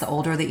risk the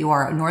older that you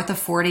are. North of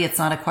 40, it's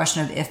not a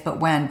question of if, but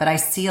when. But I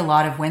see a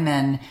lot of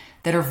women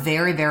that are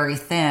very, very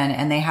thin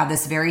and they have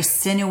this very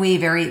sinewy,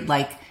 very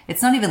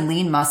it's not even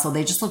lean muscle.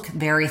 They just look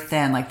very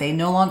thin. Like they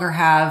no longer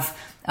have,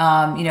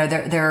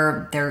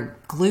 their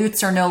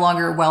glutes are no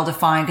longer well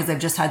defined because they've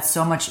just had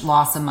so much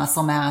loss of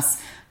muscle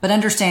mass. But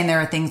understand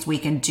there are things we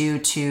can do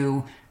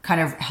to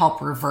kind of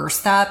help reverse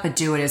that, but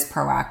do it as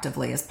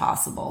proactively as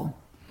possible.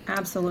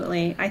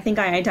 Absolutely. I think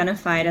I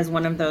identified as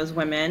one of those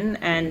women,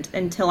 and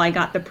until I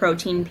got the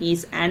protein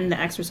piece and the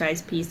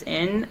exercise piece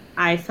in,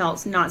 I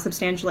felt not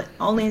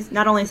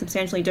only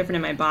substantially different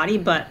in my body,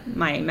 but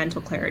my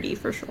mental clarity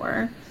for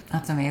sure.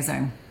 That's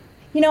amazing.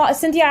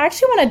 Cynthia, I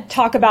actually want to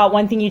talk about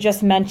one thing you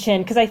just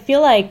mentioned, because I feel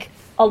like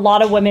a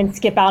lot of women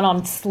skip out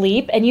on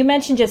sleep, and you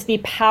mentioned just the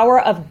power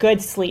of good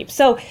sleep.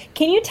 So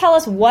can you tell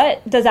us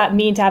what does that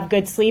mean to have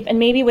good sleep, and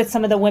maybe with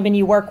some of the women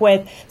you work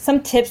with, some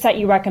tips that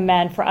you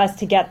recommend for us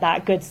to get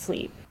that good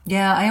sleep?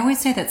 Yeah, I always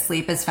say that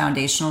sleep is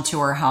foundational to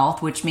our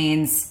health, which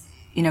means,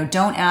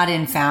 don't add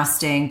in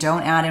fasting,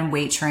 don't add in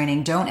weight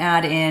training, don't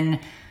add in,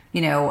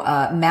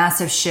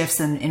 massive shifts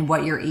in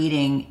what you're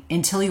eating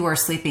until you are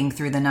sleeping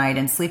through the night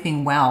and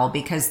sleeping well,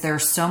 because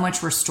there's so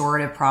much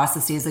restorative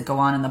processes that go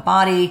on in the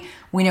body.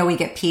 We know we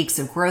get peaks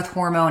of growth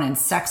hormone and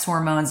sex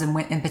hormones, and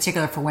in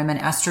particular for women,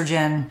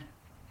 estrogen.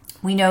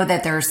 We know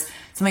that there's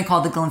something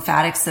called the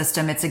lymphatic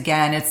system. It's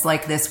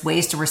like this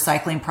waste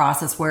recycling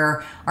process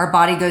where our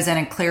body goes in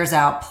and clears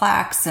out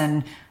plaques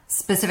and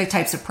specific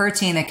types of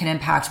protein that can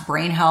impact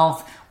brain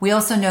health. We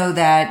also know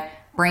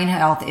that brain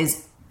health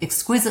is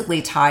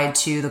exquisitely tied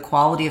to the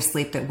quality of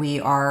sleep that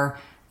we are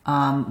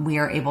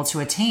able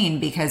to attain,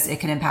 because it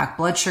can impact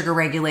blood sugar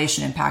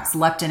regulation, impacts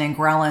leptin and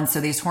ghrelin.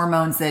 So these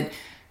hormones that,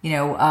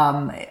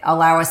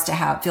 allow us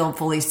to feel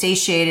fully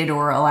satiated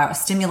or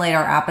stimulate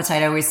our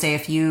appetite. I always say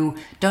if you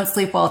don't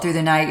sleep well through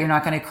the night, you're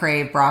not going to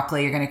crave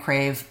broccoli, you're going to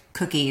crave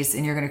cookies,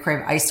 and you're going to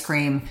crave ice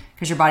cream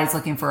because your body's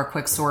looking for a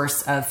quick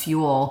source of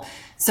fuel.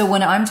 So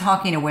when I'm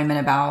talking to women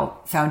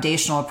about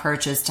foundational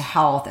approaches to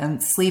health,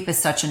 and sleep is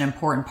such an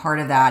important part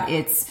of that,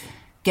 it's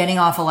getting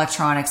off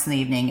electronics in the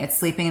evening, it's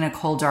sleeping in a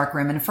cold, dark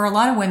room. And for a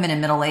lot of women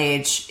in middle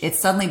age, it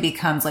suddenly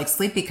becomes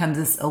sleep becomes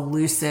this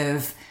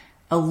elusive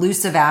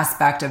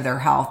aspect of their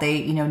health.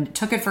 They,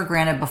 took it for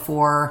granted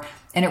before.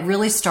 And it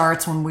really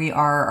starts when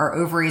our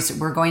ovaries,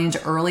 we're going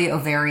into early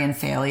ovarian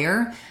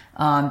failure,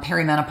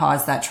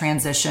 perimenopause, that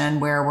transition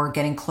where we're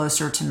getting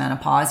closer to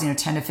menopause,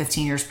 10 to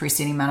 15 years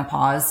preceding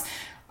menopause.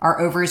 Our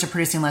ovaries are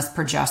producing less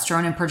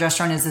progesterone, and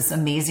progesterone is this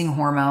amazing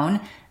hormone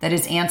that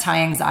is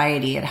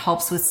anti-anxiety. It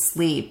helps with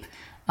sleep.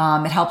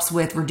 It helps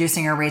with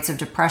reducing our rates of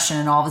depression.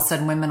 And all of a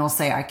sudden women will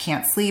say, I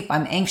can't sleep,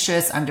 I'm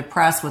anxious, I'm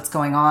depressed, what's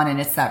going on?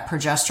 And it's that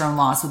progesterone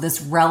loss with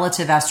this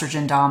relative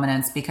estrogen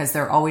dominance, because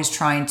they're always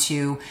trying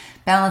to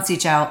balance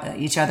each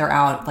other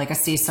out like a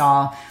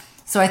seesaw.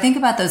 So I think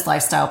about those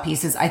lifestyle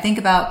pieces. I think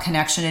about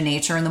connection to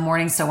nature in the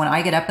morning. So when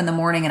I get up in the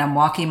morning and I'm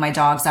walking my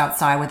dogs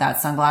outside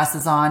without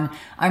sunglasses on,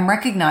 I'm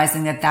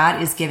recognizing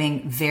that is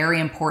giving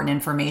very important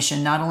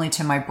information, not only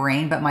to my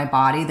brain, but my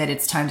body, that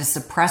it's time to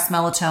suppress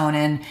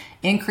melatonin,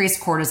 increase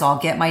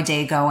cortisol, get my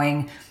day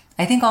going.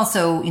 I think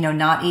also,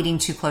 not eating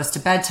too close to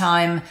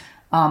bedtime.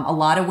 A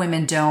lot of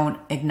women don't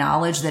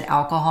acknowledge that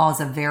alcohol has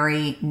a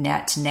very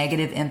net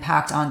negative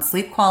impact on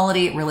sleep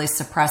quality. It really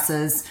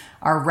suppresses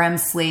our REM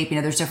sleep.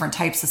 There's different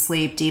types of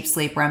sleep, deep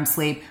sleep, REM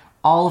sleep,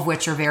 all of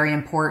which are very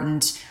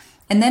important.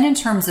 And then in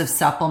terms of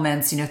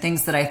supplements,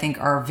 things that I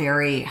think are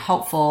very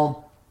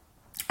helpful,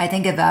 I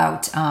think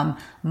about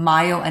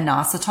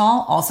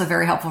myo-inositol, also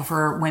very helpful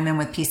for women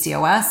with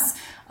PCOS.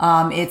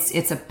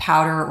 It's a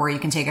powder, or you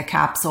can take a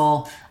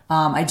capsule.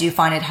 I do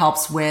find it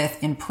helps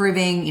with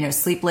improving,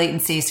 sleep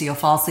latency. So you'll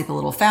fall asleep a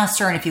little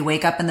faster. And if you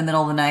wake up in the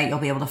middle of the night, you'll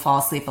be able to fall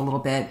asleep a little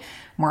bit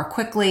more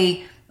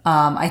quickly.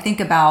 I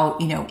think about,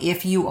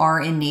 if you are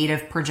in need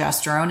of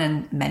progesterone,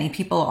 and many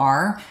people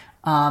are,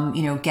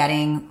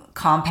 Getting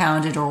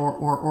compounded or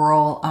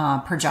oral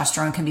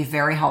progesterone can be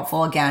very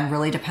helpful. Again,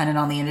 really dependent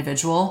on the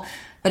individual.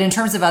 But in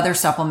terms of other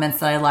supplements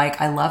that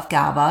I love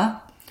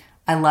GABA.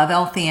 I love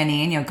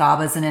L-theanine.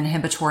 GABA is an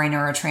inhibitory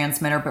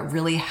neurotransmitter, but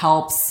really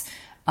helps,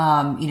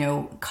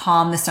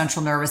 calm the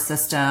central nervous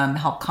system,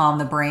 help calm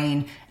the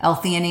brain.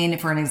 L-theanine,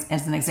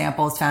 as an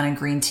example, is found in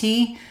green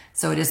tea.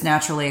 So it is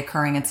naturally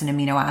occurring. It's an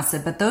amino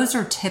acid. But those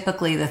are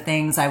typically the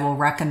things I will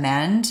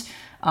recommend.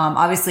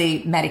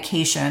 Obviously,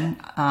 medication,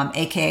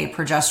 aka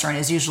progesterone,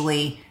 is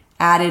usually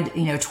added,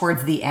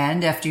 towards the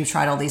end after you've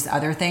tried all these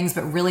other things.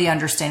 But really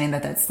understanding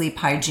that sleep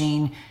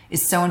hygiene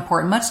is so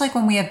important, much like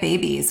when we have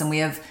babies and we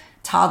have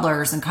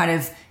toddlers, and kind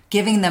of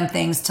giving them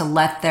things to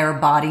let their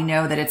body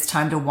know that it's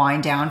time to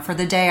wind down for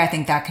the day. I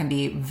think that can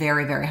be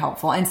very, very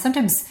helpful. And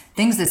sometimes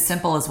things as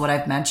simple as what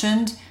I've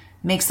mentioned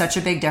make such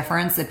a big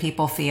difference that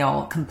people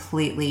feel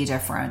completely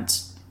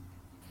different.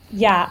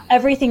 Yeah,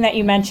 everything that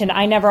you mentioned,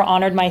 I never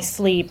honored my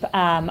sleep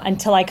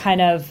until I kind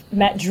of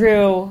met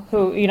Drew,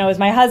 who, is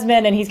my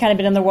husband, and he's kind of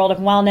been in the world of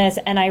wellness.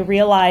 And I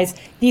realized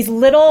these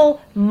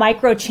little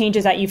micro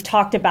changes that you've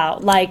talked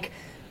about, like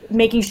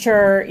making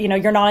sure,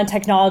 you're not on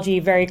technology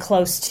very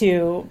close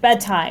to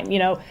bedtime,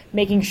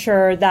 making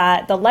sure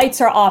that the lights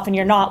are off and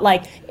you're not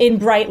like in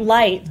bright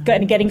light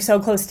getting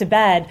so close to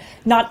bed,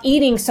 not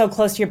eating so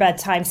close to your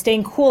bedtime,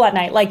 staying cool at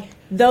night. Like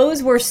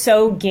those were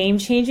so game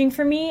changing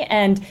for me.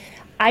 And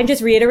I'm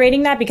just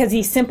reiterating that because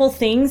these simple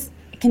things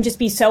can just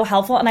be so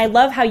helpful. And I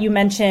love how you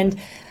mentioned,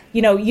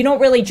 you don't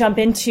really jump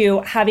into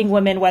having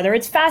women, whether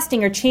it's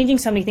fasting or changing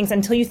so many things,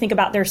 until you think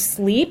about their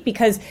sleep,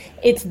 because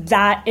it's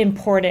that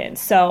important.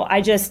 So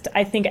I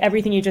think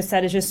everything you just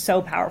said is just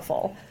so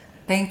powerful.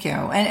 Thank you.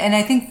 And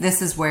I think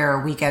this is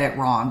where we get it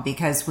wrong,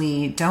 because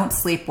we don't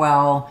sleep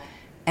well.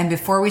 And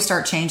before we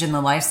start changing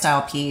the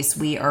lifestyle piece,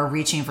 we are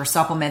reaching for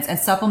supplements, and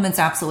supplements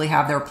absolutely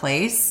have their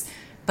place.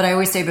 But I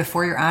always say,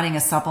 before you're adding a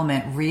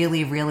supplement,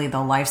 really, really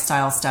the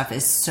lifestyle stuff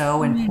is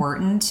so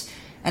important.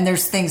 And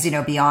there's things,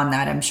 beyond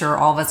that. I'm sure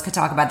all of us could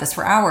talk about this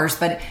for hours,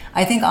 but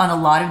I think on a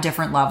lot of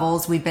different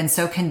levels, we've been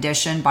so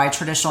conditioned by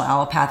traditional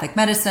allopathic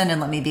medicine.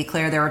 And let me be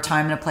clear, there are a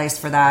time and a place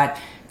for that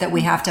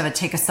we have to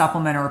take a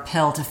supplement or a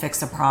pill to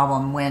fix a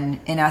problem. When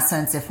in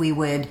essence, if we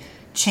would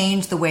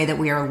change the way that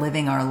we are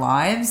living our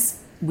lives,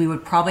 we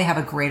would probably have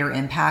a greater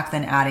impact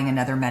than adding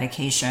another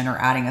medication or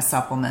adding a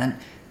supplement.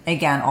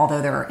 Again,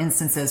 although there are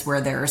instances where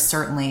there is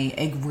certainly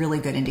a really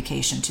good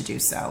indication to do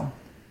so.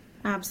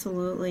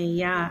 Absolutely.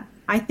 Yeah.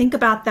 I think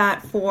about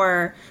that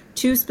for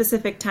two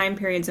specific time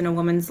periods in a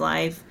woman's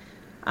life.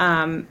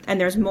 And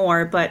there's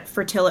more, but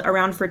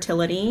around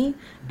fertility,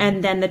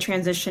 and then the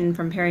transition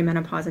from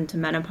perimenopause into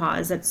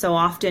menopause. That so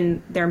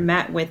often they're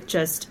met with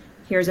just,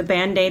 here's a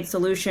Band-Aid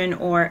solution,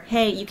 or,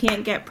 hey, you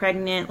can't get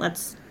pregnant,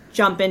 let's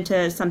jump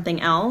into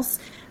something else,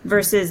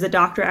 versus the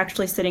doctor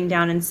actually sitting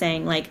down and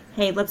saying, like,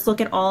 hey, let's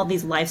look at all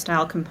these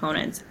lifestyle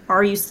components.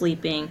 Are you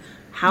sleeping?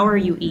 How are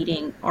you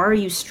eating? Are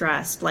you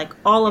stressed? Like,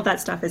 all of that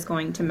stuff is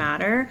going to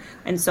matter.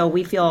 And so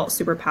we feel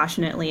super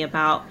passionately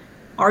about,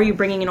 are you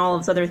bringing in all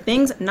of those other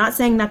things? Not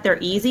saying that they're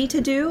easy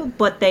to do,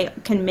 but they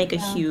can make a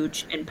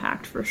huge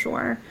impact for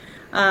sure.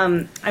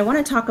 I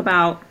want to talk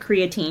about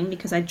creatine,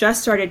 because I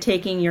just started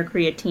taking your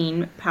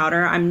creatine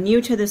powder. I'm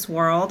new to this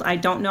world. I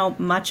don't know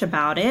much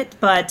about it,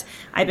 but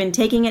I've been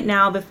taking it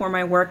now before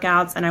my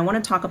workouts, and I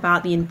want to talk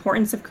about the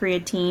importance of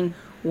creatine.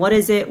 What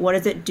is it? What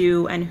does it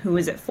do? And who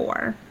is it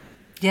for?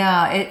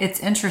 Yeah, it's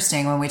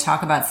interesting when we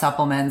talk about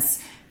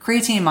supplements.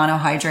 Creatine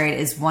monohydrate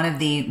is one of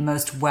the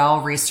most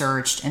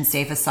well-researched and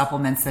safest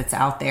supplements that's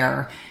out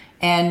there.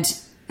 And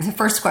the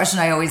first question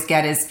I always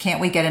get is, can't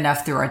we get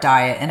enough through our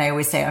diet? And I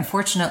always say,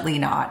 unfortunately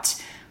not.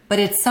 But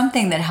it's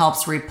something that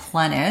helps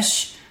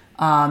replenish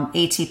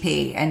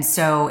ATP. And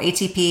so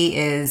ATP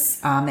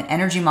is an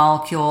energy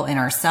molecule in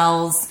our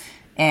cells.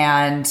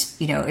 And,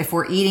 if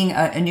we're eating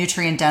a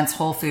nutrient-dense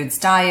whole foods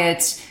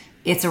diet,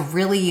 it's a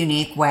really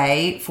unique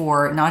way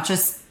for not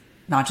just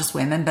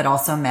women, but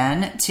also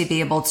men to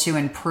be able to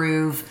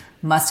improve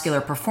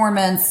muscular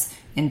performance,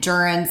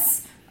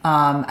 endurance.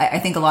 I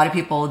think a lot of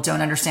people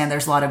don't understand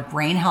there's a lot of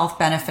brain health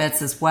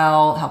benefits as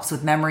well. It helps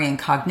with memory and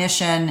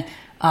cognition.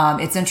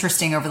 It's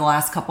interesting, over the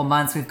last couple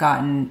months, we've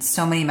gotten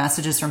so many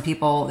messages from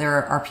people.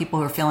 There are people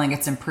who are feeling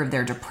it's improved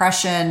their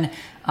depression,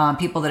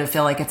 people that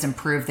feel like it's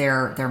improved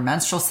their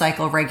menstrual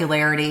cycle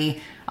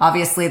regularity.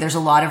 Obviously, there's a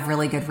lot of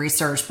really good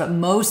research, but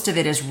most of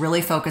it is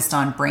really focused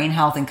on brain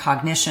health and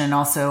cognition, and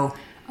also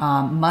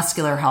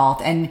muscular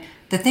health. And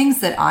the things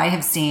that I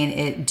have seen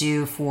it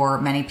do for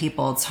many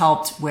people, it's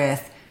helped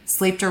with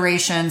sleep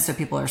duration. So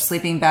people are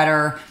sleeping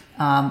better.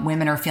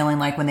 Women are feeling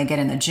like when they get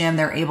in the gym,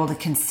 they're able to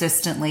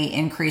consistently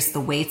increase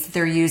the weights that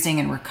they're using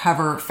and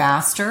recover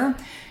faster.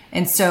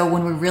 And so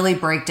when we really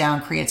break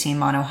down creatine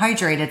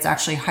monohydrate, it's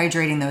actually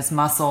hydrating those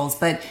muscles.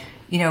 But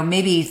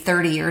maybe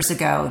 30 years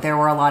ago, there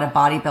were a lot of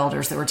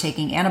bodybuilders that were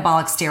taking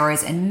anabolic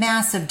steroids and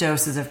massive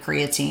doses of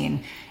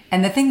creatine.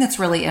 And the thing that's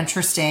really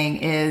interesting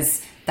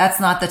is that's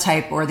not the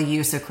type or the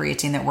use of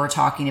creatine that we're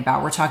talking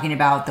about. We're talking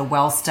about the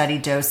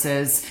well-studied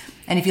doses.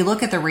 And if you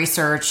look at the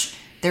research,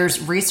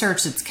 there's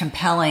research that's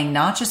compelling,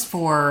 not just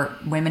for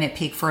women at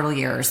peak fertile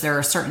years. There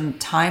are certain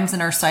times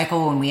in our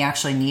cycle when we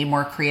actually need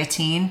more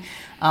creatine.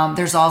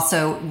 There's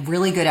also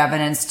really good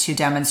evidence to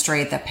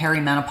demonstrate that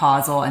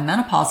perimenopausal and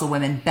menopausal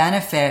women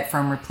benefit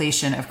from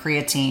repletion of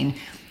creatine.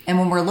 And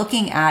when we're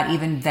looking at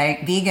even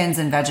vegans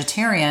and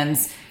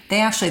vegetarians,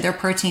 their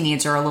protein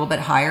needs are a little bit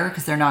higher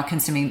because they're not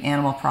consuming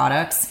animal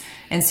products.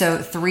 And so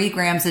 3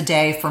 grams a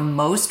day for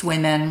most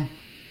women,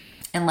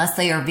 unless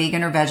they are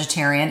vegan or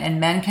vegetarian, and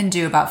men can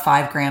do about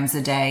 5 grams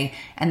a day.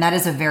 And that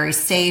is a very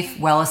safe,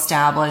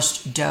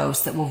 well-established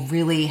dose that will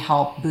really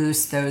help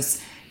boost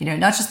those,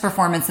 not just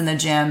performance in the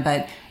gym,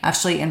 but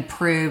actually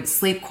improve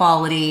sleep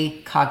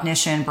quality,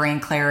 cognition, brain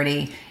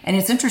clarity. And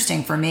it's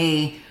interesting for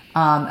me,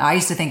 I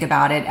used to think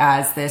about it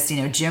as this,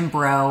 gym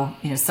bro,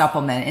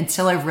 supplement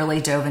until I really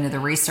dove into the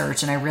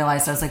research and I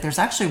realized I was like, there's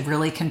actually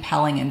really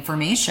compelling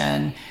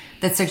information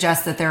that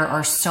suggests that there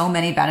are so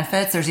many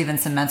benefits. There's even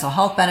some mental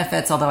health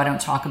benefits, although I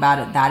don't talk about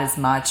it that as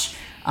much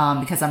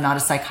because I'm not a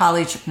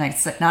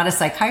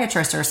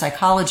psychiatrist or a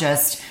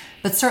psychologist,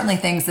 but certainly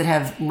things that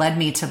have led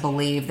me to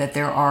believe that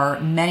there are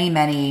many,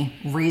 many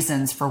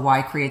reasons for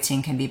why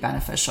creatine can be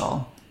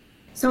beneficial.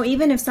 So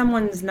even if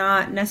someone's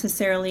not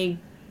necessarily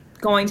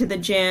going to the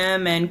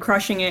gym and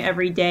crushing it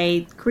every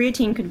day,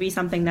 creatine could be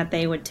something that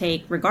they would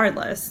take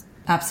regardless.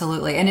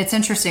 Absolutely. And it's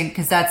interesting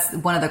because that's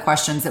one of the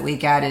questions that we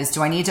get is,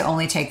 do I need to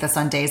only take this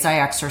on days I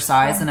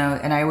exercise? Yeah.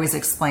 And I always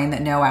explain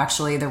that no,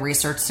 actually the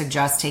research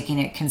suggests taking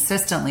it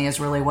consistently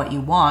is really what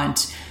you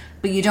want,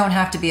 but you don't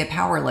have to be a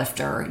power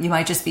lifter. You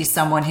might just be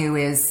someone who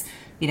is,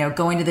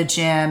 going to the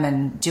gym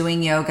and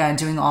doing yoga and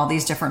doing all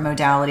these different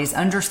modalities,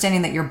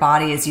 understanding that your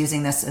body is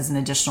using this as an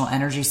additional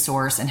energy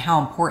source and how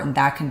important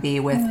that can be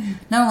with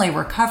not only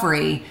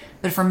recovery,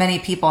 but for many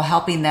people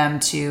helping them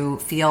to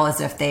feel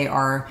as if they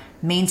are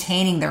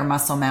maintaining their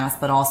muscle mass,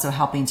 but also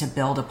helping to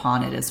build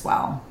upon it as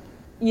well.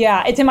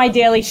 Yeah, it's in my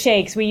daily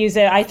shakes. We use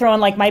it. I throw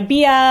in like my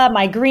Bia,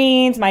 my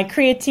greens, my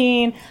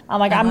creatine. I'm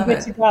like, I'm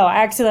good to go.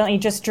 I accidentally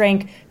just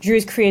drank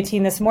Drew's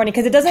creatine this morning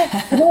because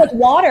it's with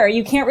water.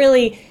 You can't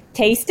really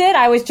taste it.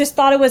 I just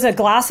thought it was a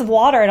glass of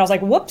water and I was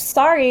like, whoops,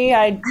 sorry.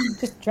 I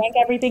just drank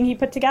everything he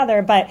put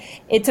together. But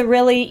it's a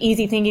really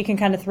easy thing you can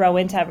kind of throw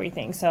into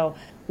everything. So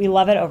we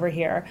love it over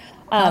here.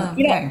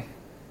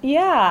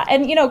 Yeah.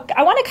 And,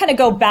 I want to kind of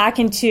go back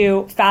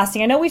into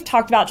fasting. I know we've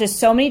talked about just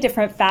so many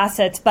different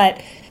facets,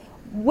 but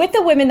with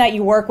the women that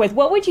you work with,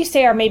 what would you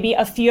say are maybe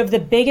a few of the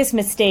biggest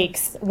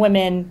mistakes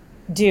women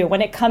do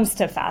when it comes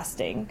to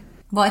fasting?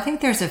 Well, I think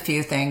there's a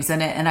few things,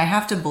 and I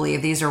have to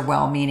believe these are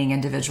well-meaning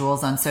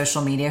individuals on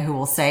social media who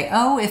will say,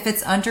 oh, if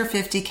it's under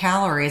 50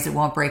 calories, it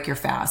won't break your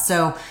fast.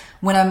 So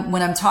when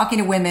I'm talking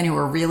to women who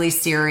are really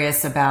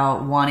serious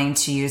about wanting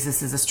to use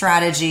this as a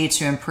strategy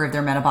to improve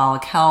their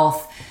metabolic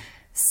health,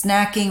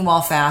 snacking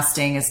while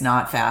fasting is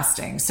not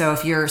fasting. So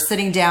if you're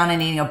sitting down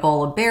and eating a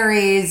bowl of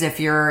berries, if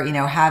you're,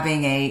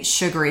 having a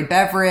sugary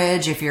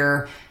beverage, if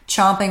you're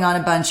chomping on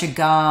a bunch of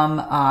gum,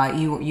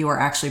 you are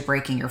actually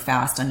breaking your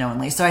fast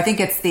unknowingly. So I think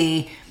it's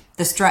the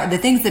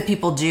things that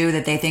people do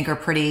that they think are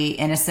pretty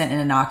innocent and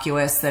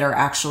innocuous that are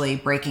actually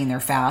breaking their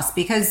fast,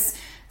 because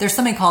there's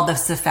something called the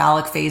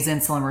cephalic phase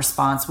insulin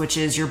response, which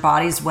is your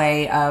body's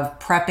way of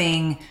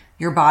prepping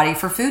your body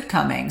for food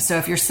coming. So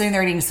if you're sitting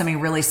there eating something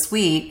really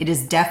sweet, it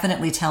is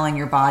definitely telling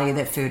your body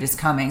that food is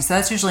coming. So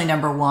that's usually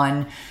number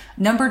one.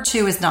 Number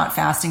two is not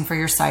fasting for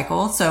your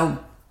cycle.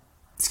 So,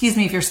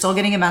 if you're still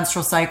getting a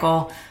menstrual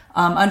cycle,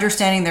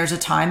 understanding there's a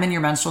time in your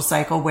menstrual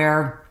cycle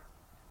where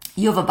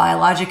you have a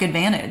biologic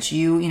advantage.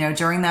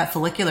 During that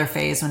follicular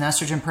phase when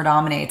estrogen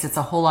predominates, it's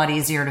a whole lot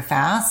easier to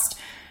fast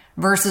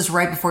versus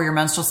right before your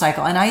menstrual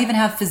cycle. And I even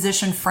have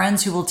physician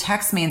friends who will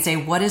text me and say,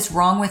 what is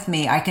wrong with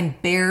me? I can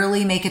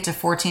barely make it to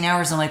 14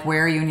 hours. I'm like,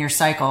 where are you in your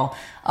cycle?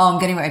 Oh, I'm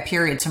getting my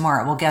period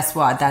tomorrow. Well, guess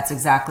what? That's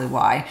exactly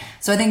why.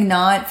 So I think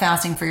not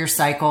fasting for your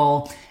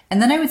cycle. And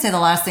then I would say the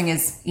last thing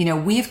is,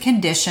 we've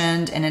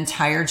conditioned an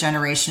entire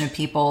generation of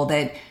people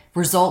that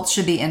results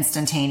should be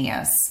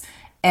instantaneous.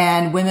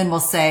 And women will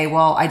say,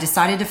 well, I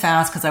decided to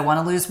fast because I want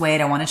to lose weight.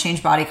 I want to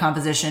change body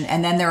composition.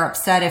 And then they're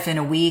upset if in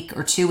a week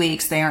or 2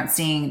 weeks they aren't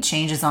seeing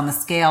changes on the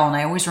scale. And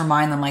I always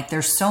remind them, like,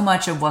 there's so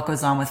much of what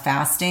goes on with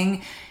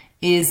fasting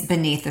is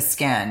beneath the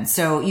skin.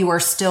 So you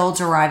are still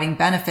deriving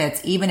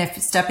benefits. Even if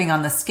stepping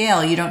on the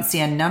scale, you don't see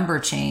a number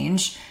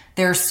change.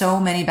 There are so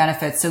many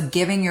benefits. So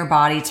giving your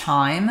body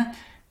time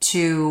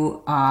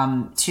to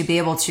be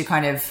able to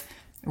kind of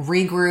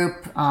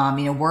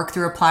regroup, work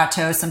through a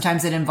plateau.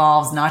 Sometimes it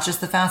involves not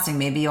just the fasting.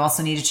 Maybe you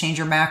also need to change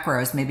your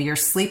macros. Maybe your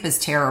sleep is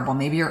terrible.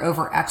 Maybe you're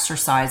over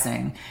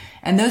exercising.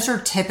 And those are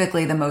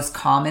typically the most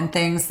common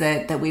things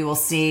that we will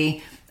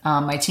see.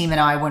 My team and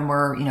I, when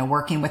we're,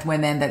 working with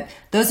women, that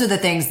those are the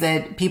things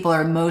that people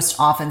are most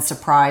often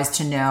surprised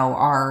to know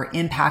are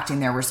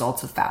impacting their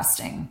results with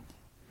fasting.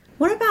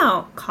 What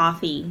about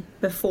coffee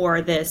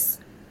before this?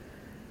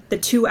 The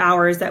 2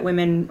 hours that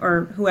women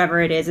or whoever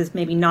it is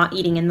maybe not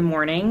eating in the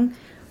morning.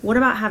 What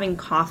about having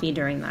coffee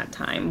during that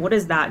time? What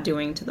is that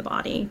doing to the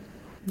body?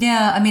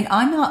 Yeah, I mean,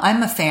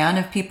 I'm a fan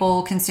of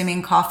people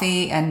consuming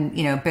coffee and,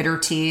 bitter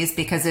teas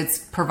because it's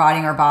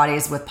providing our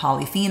bodies with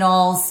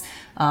polyphenols.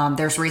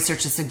 There's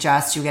research to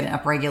suggest you get an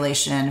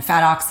upregulation in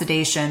fat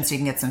oxidation, so you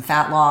can get some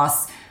fat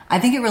loss. I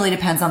think it really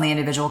depends on the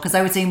individual because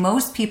I would say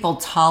most people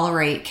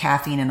tolerate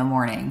caffeine in the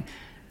morning.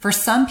 For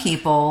some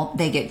people,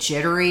 they get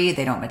jittery,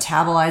 they don't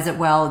metabolize it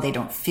well, they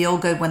don't feel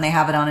good when they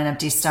have it on an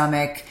empty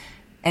stomach.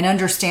 And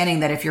understanding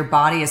that if your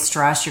body is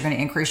stressed, you're going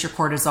to increase your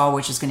cortisol,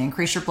 which is going to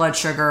increase your blood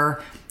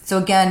sugar. So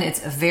again,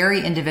 it's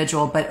very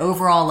individual, but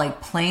overall,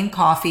 like plain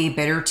coffee,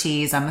 bitter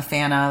teas, I'm a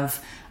fan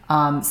of.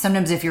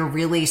 Sometimes if you're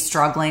really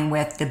struggling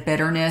with the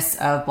bitterness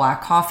of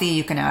black coffee,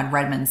 you can add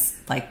Redmond's,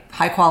 like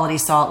high quality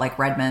salt, like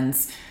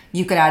Redmond's.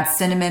 You could add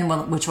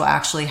cinnamon, which will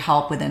actually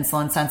help with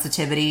insulin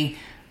sensitivity.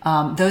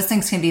 Those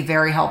things can be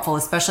very helpful,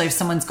 especially if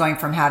someone's going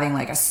from having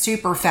like a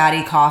super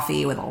fatty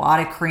coffee with a lot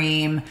of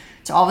cream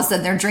to all of a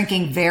sudden they're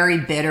drinking very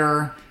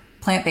bitter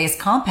plant-based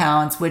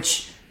compounds,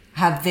 which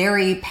have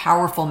very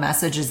powerful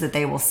messages that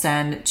they will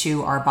send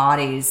to our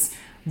bodies.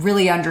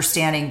 Really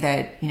understanding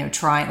that,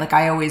 trying, like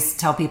I always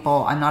tell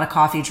people, I'm not a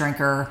coffee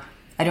drinker.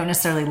 I don't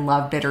necessarily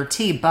love bitter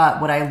tea,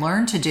 but what I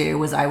learned to do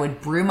was I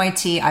would brew my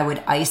tea, I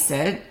would ice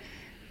it,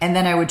 and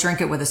then I would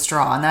drink it with a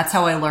straw. And that's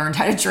how I learned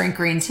how to drink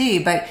green tea.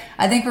 But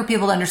I think for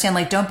people to understand,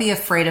 like, don't be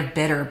afraid of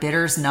bitter.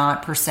 Bitter's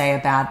not per se a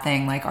bad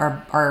thing. Like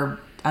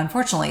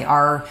unfortunately,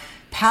 our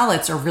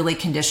palates are really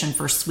conditioned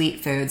for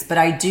sweet foods. But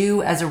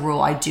as a rule,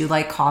 I do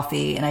like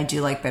coffee and I do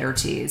like bitter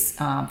teas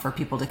for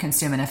people to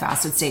consume in a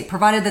fasted state,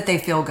 provided that they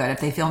feel good. If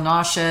they feel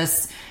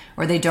nauseous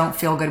or they don't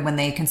feel good when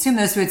they consume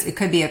those foods, it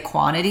could be a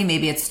quantity.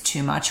 Maybe it's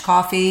too much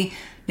coffee.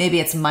 Maybe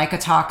it's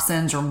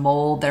mycotoxins or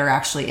mold that are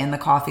actually in the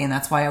coffee. And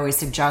that's why I always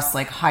suggest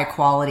like high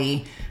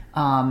quality,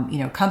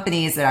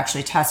 companies that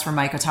actually test for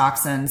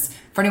mycotoxins.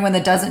 For anyone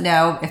that doesn't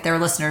know, if they're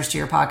listeners to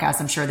your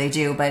podcast, I'm sure they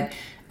do. But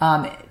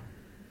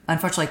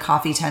unfortunately,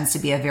 coffee tends to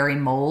be a very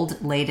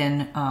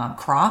mold-laden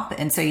crop.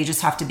 And so you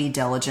just have to be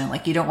diligent.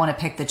 Like you don't want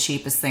to pick the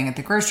cheapest thing at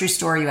the grocery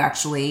store. You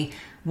actually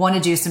want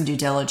to do some due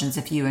diligence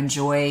if you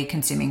enjoy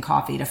consuming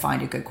coffee to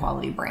find a good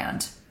quality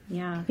brand.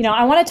 Yeah.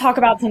 I want to talk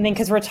about something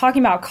because we're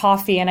talking about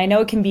coffee and I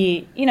know it can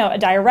be, a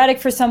diuretic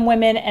for some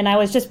women. And I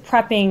was just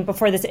prepping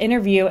before this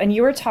interview and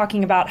you were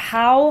talking about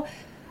how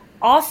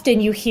often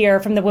you hear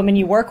from the women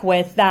you work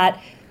with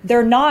that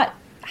they're not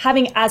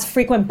having as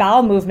frequent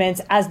bowel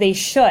movements as they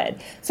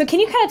should. So can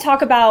you kind of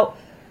talk about,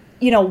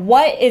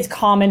 what is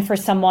common for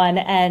someone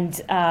and,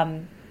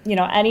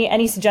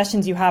 any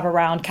suggestions you have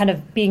around kind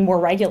of being more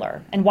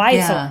regular and why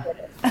it's so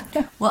important?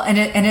 Well,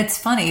 and it's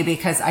funny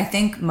because I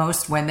think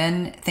most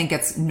women think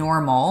it's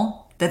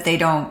normal that they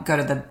don't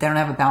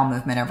have a bowel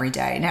movement every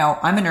day. Now,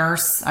 I'm a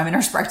nurse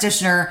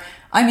practitioner.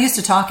 I'm used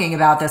to talking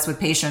about this with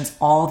patients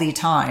all the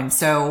time.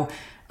 So,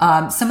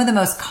 some of the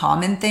most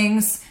common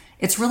things,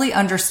 it's really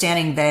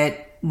understanding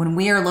that when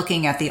we are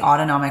looking at the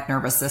autonomic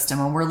nervous system,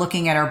 when we're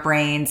looking at our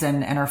brains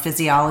and our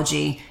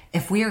physiology,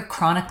 if we are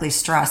chronically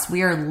stressed,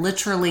 we are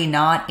literally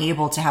not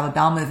able to have a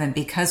bowel movement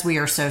because we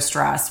are so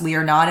stressed. We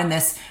are not in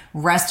this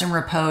rest and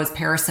repose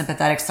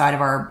parasympathetic side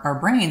of our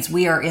brains.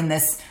 We are in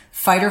this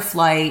fight or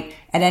flight.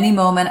 At any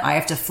moment, I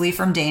have to flee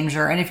from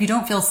danger. And if you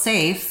don't feel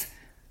safe,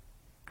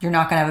 you're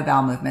not going to have a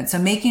bowel movement. So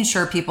making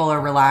sure people are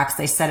relaxed,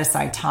 they set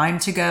aside time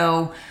to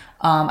go.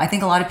 I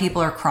think a lot of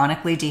people are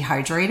chronically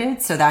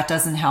dehydrated, so that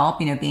doesn't help,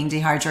 being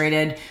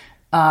dehydrated.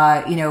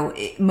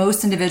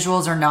 Most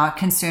individuals are not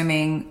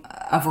consuming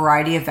a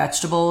variety of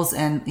vegetables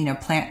and,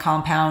 plant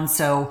compounds.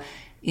 So,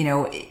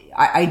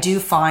 I do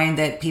find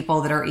that people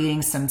that are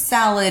eating some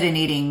salad and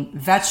eating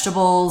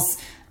vegetables,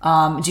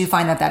 do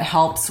find that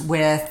helps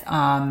with,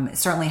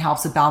 certainly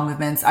helps with bowel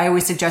movements. I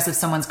always suggest if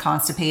someone's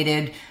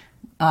constipated,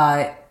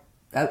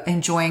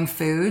 enjoying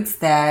foods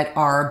that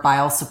are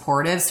bile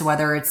supportive. So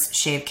whether it's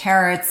shaved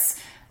carrots,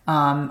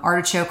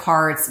 artichoke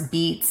hearts,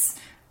 beets,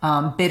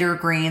 bitter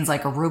greens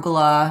like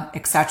arugula,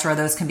 etc.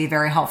 Those can be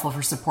very helpful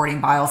for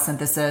supporting bile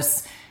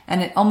synthesis.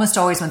 And it almost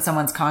always when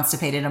someone's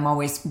constipated, I'm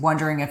always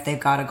wondering if they've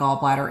got a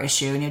gallbladder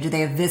issue. Do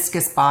they have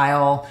viscous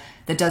bile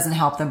that doesn't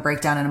help them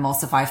break down and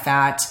emulsify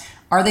fat?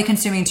 Are they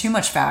consuming too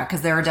much fat?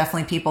 Because there are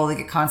definitely people that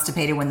get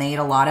constipated when they eat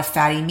a lot of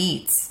fatty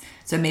meats.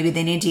 So maybe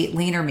they need to eat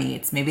leaner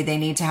meats. Maybe they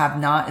need to have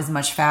not as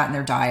much fat in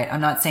their diet.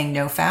 I'm not saying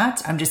no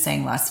fat. I'm just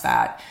saying less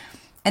fat.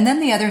 And then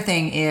the other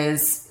thing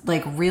is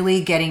like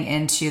really getting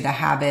into the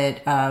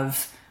habit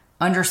of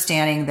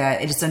understanding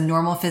that it is a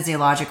normal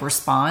physiologic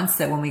response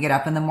that when we get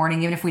up in the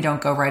morning, even if we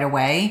don't go right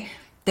away,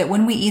 that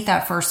when we eat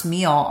that first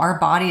meal, our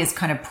body is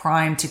kind of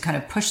primed to kind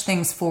of push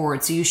things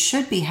forward. So you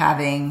should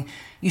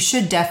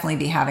definitely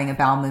be having a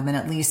bowel movement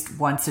at least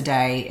once a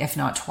day, if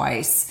not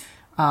twice.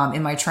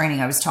 In my training,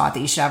 I was taught that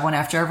you should have one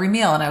after every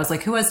meal. And I was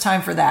like, who has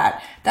time for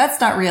that?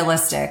 That's not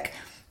realistic.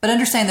 But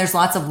understand there's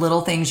lots of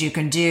little things you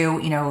can do,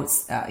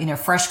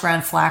 fresh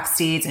ground flax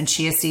seeds and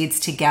chia seeds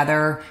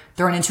together,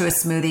 thrown into a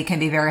smoothie can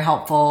be very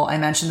helpful. I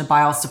mentioned the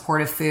bile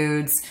supportive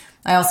foods.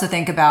 I also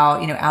think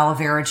about, aloe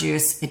vera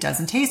juice. It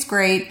doesn't taste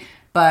great,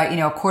 but,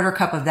 a quarter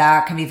cup of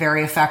that can be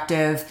very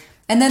effective.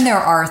 And then there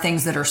are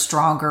things that are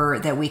stronger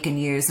that we can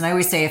use. And I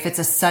always say if it's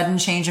a sudden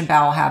change in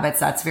bowel habits,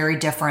 that's very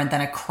different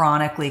than a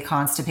chronically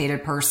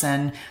constipated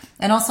person.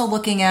 And also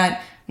looking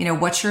at,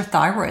 what's your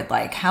thyroid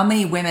like? How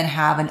many women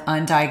have an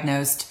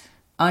undiagnosed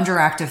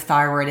underactive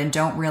thyroid and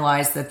don't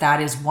realize that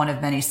that is one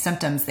of many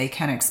symptoms they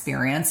can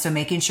experience? So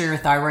making sure your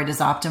thyroid is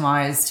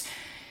optimized.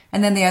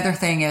 And then the other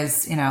thing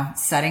is,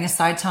 setting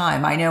aside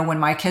time. I know when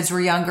my kids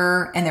were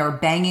younger and they were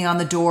banging on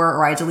the door,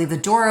 or I had to leave the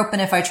door open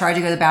if I tried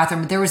to go to the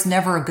bathroom, there was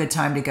never a good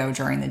time to go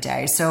during the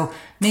day. So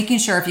making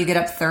sure if you get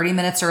up 30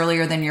 minutes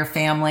earlier than your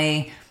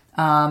family,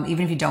 even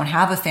if you don't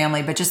have a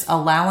family, but just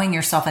allowing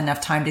yourself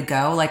enough time to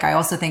go. Like I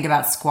also think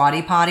about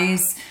squatty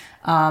potties.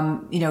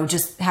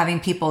 Just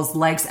having people's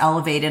legs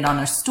elevated on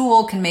a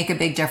stool can make a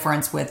big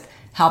difference with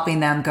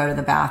helping them go to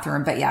the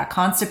bathroom. But yeah,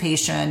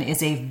 constipation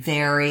is a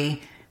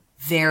very,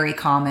 very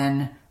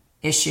common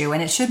issue,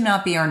 and it should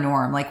not be our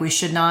norm. Like we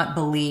should not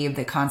believe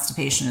that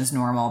constipation is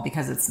normal,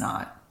 because it's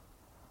not.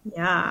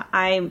 Yeah,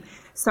 I'm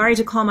sorry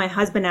to call my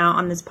husband out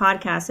on this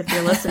podcast if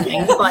you're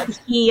listening,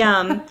 but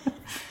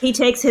he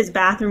takes his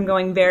bathroom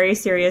going very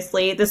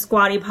seriously. The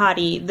squatty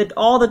potty,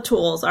 all the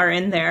tools are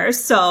in there,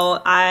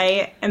 so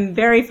I am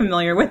very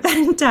familiar with that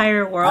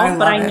entire world.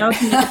 But I know it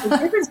can make a big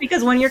difference,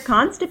 because when you're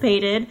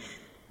constipated,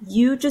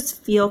 you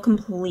just feel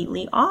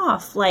completely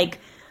off. Like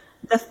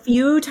the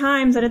few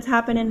times that it's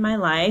happened in my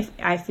life,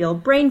 I feel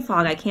brain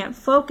fog. I can't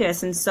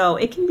focus. And so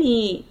it can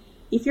be,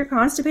 if you're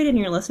constipated and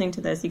you're listening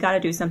to this, you got to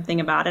do something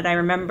about it. I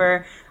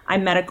remember I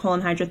met a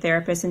colon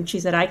hydrotherapist, and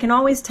she said, I can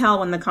always tell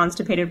when the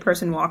constipated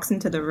person walks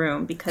into the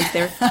room, because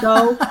they're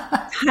so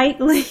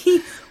tightly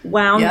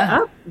wound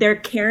up. They're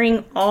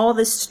carrying all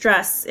the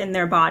stress in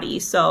their body.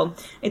 So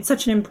it's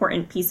such an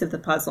important piece of the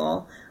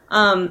puzzle.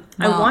 I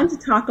want to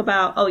talk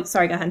about,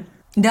 sorry, go ahead.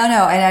 No.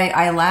 And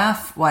I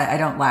laugh. Well, I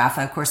don't laugh.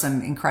 Of course,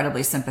 I'm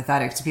incredibly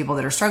sympathetic to people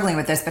that are struggling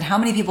with this, but how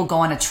many people go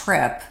on a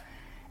trip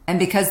and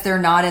because they're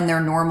not in their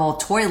normal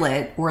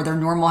toilet or their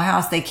normal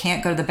house, they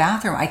can't go to the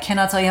bathroom? I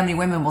cannot tell you how many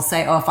women will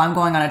say, if I'm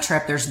going on a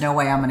trip, there's no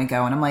way I'm going to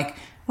go. And I'm like,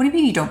 what do you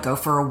mean you don't go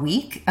for a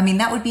week? I mean,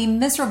 that would be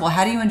miserable.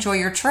 How do you enjoy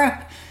your trip?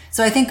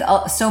 So I think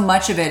so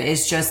much of it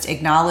is just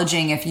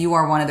acknowledging, if you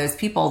are one of those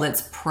people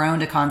that's prone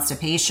to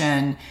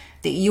constipation,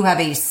 that you have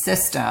a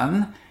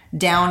system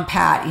down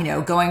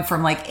pat, going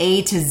from like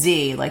A to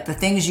Z, like the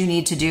things you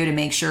need to do to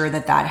make sure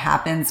that that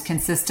happens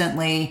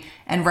consistently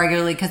and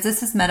regularly, because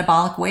this is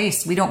metabolic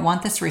waste. We don't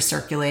want this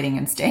recirculating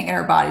and staying in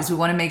our bodies. We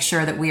want to make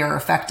sure that we are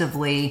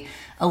effectively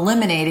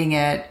eliminating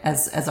it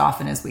as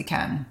often as we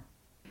can.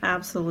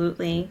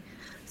 Absolutely.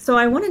 So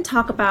I want to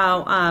talk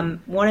about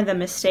one of the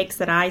mistakes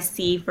that I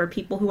see for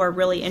people who are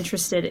really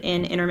interested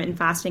in intermittent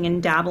fasting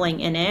and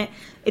dabbling in it.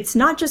 It's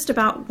not just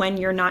about when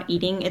you're not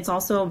eating. It's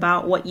also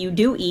about what you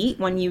do eat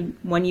when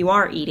you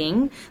are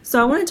eating.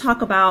 So I want to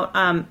talk about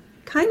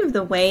kind of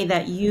the way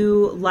that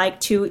you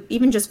like to,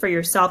 even just for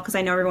yourself, because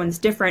I know everyone's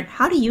different.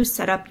 How do you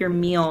set up your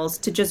meals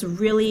to just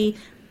really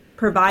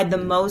provide the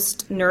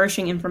most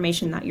nourishing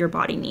information that your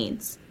body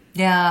needs?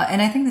 Yeah,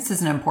 and I think this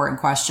is an important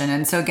question.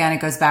 And so again, it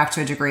goes back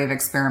to a degree of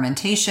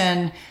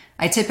experimentation.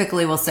 I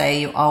typically will say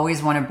you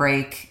always want to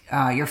break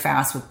your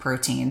fast with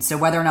protein. So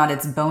whether or not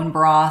it's bone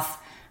broth,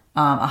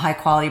 a high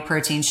quality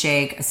protein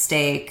shake, a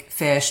steak,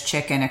 fish,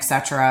 chicken,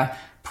 etc.,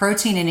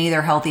 protein in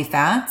either healthy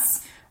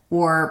fats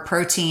or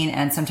protein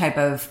and some type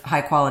of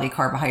high quality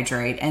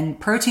carbohydrate. And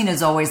protein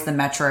is always the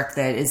metric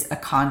that is a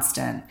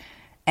constant.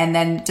 And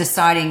then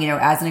deciding,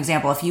 as an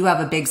example, if you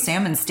have a big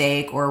salmon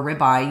steak or a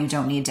ribeye, you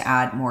don't need to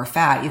add more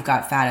fat. You've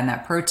got fat in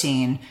that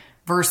protein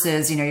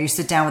versus, you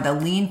sit down with a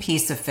lean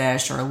piece of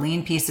fish or a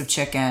lean piece of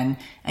chicken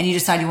and you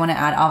decide you want to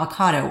add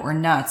avocado or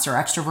nuts or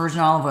extra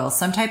virgin olive oil,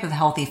 some type of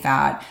healthy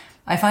fat.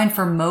 I find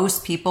for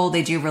most people,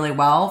 they do really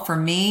well. For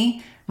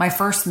me, my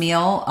first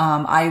meal,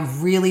 I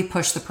really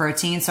push the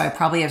protein. So I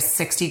probably have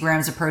 60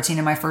 grams of protein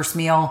in my first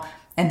meal.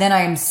 And then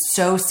I am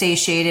so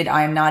satiated,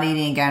 I am not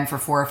eating again for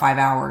 4 or 5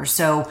 hours.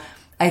 So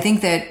I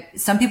think that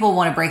some people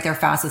want to break their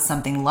fast with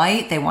something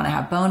light. They want to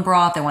have bone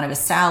broth. They want to have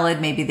a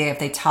salad. Maybe if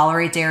they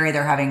tolerate dairy,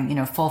 they're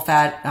having, full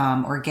fat,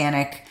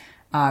 organic,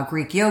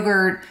 Greek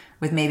yogurt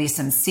with maybe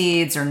some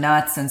seeds or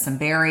nuts and some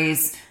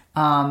berries.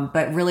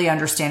 But really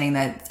understanding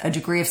that a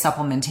degree of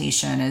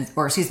supplementation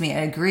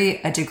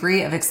a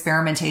degree of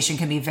experimentation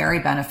can be very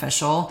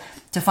beneficial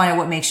to find out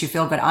what makes you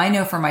feel good. I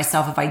know for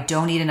myself, if I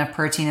don't eat enough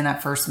protein in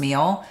that first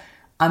meal,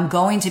 I'm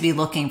going to be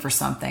looking for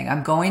something.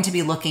 I'm going to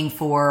be looking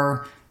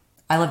for,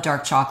 I love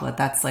dark chocolate.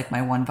 That's like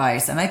my one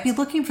vice. I might be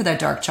looking for that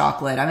dark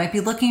chocolate. I might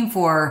be looking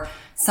for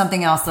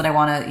something else that I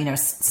want to,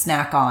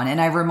 snack on. And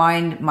I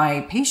remind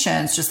my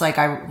patients, just like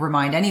I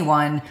remind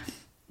anyone,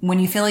 when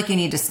you feel like you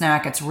need to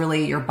snack, it's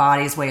really your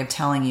body's way of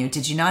telling you,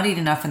 did you not eat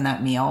enough in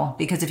that meal?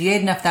 Because if you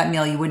ate enough that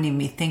meal, you wouldn't even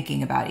be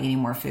thinking about eating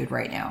more food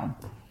right now.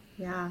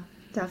 Yeah,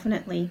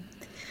 definitely.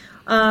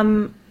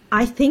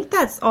 I think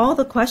that's all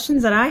the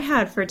questions that I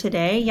had for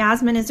today.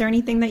 Yasmin, is there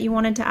anything that you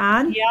wanted to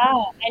add?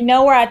 Yeah, I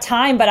know we're at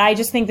time, but I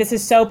just think this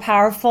is so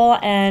powerful.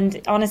 And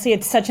honestly,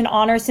 it's such an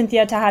honor,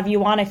 Cynthia, to have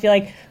you on. I feel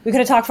like we could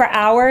have talked for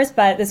hours,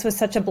 but this was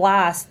such a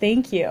blast.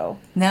 Thank you.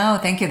 No,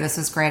 thank you. This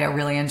was great. I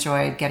really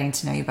enjoyed getting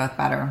to know you both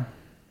better.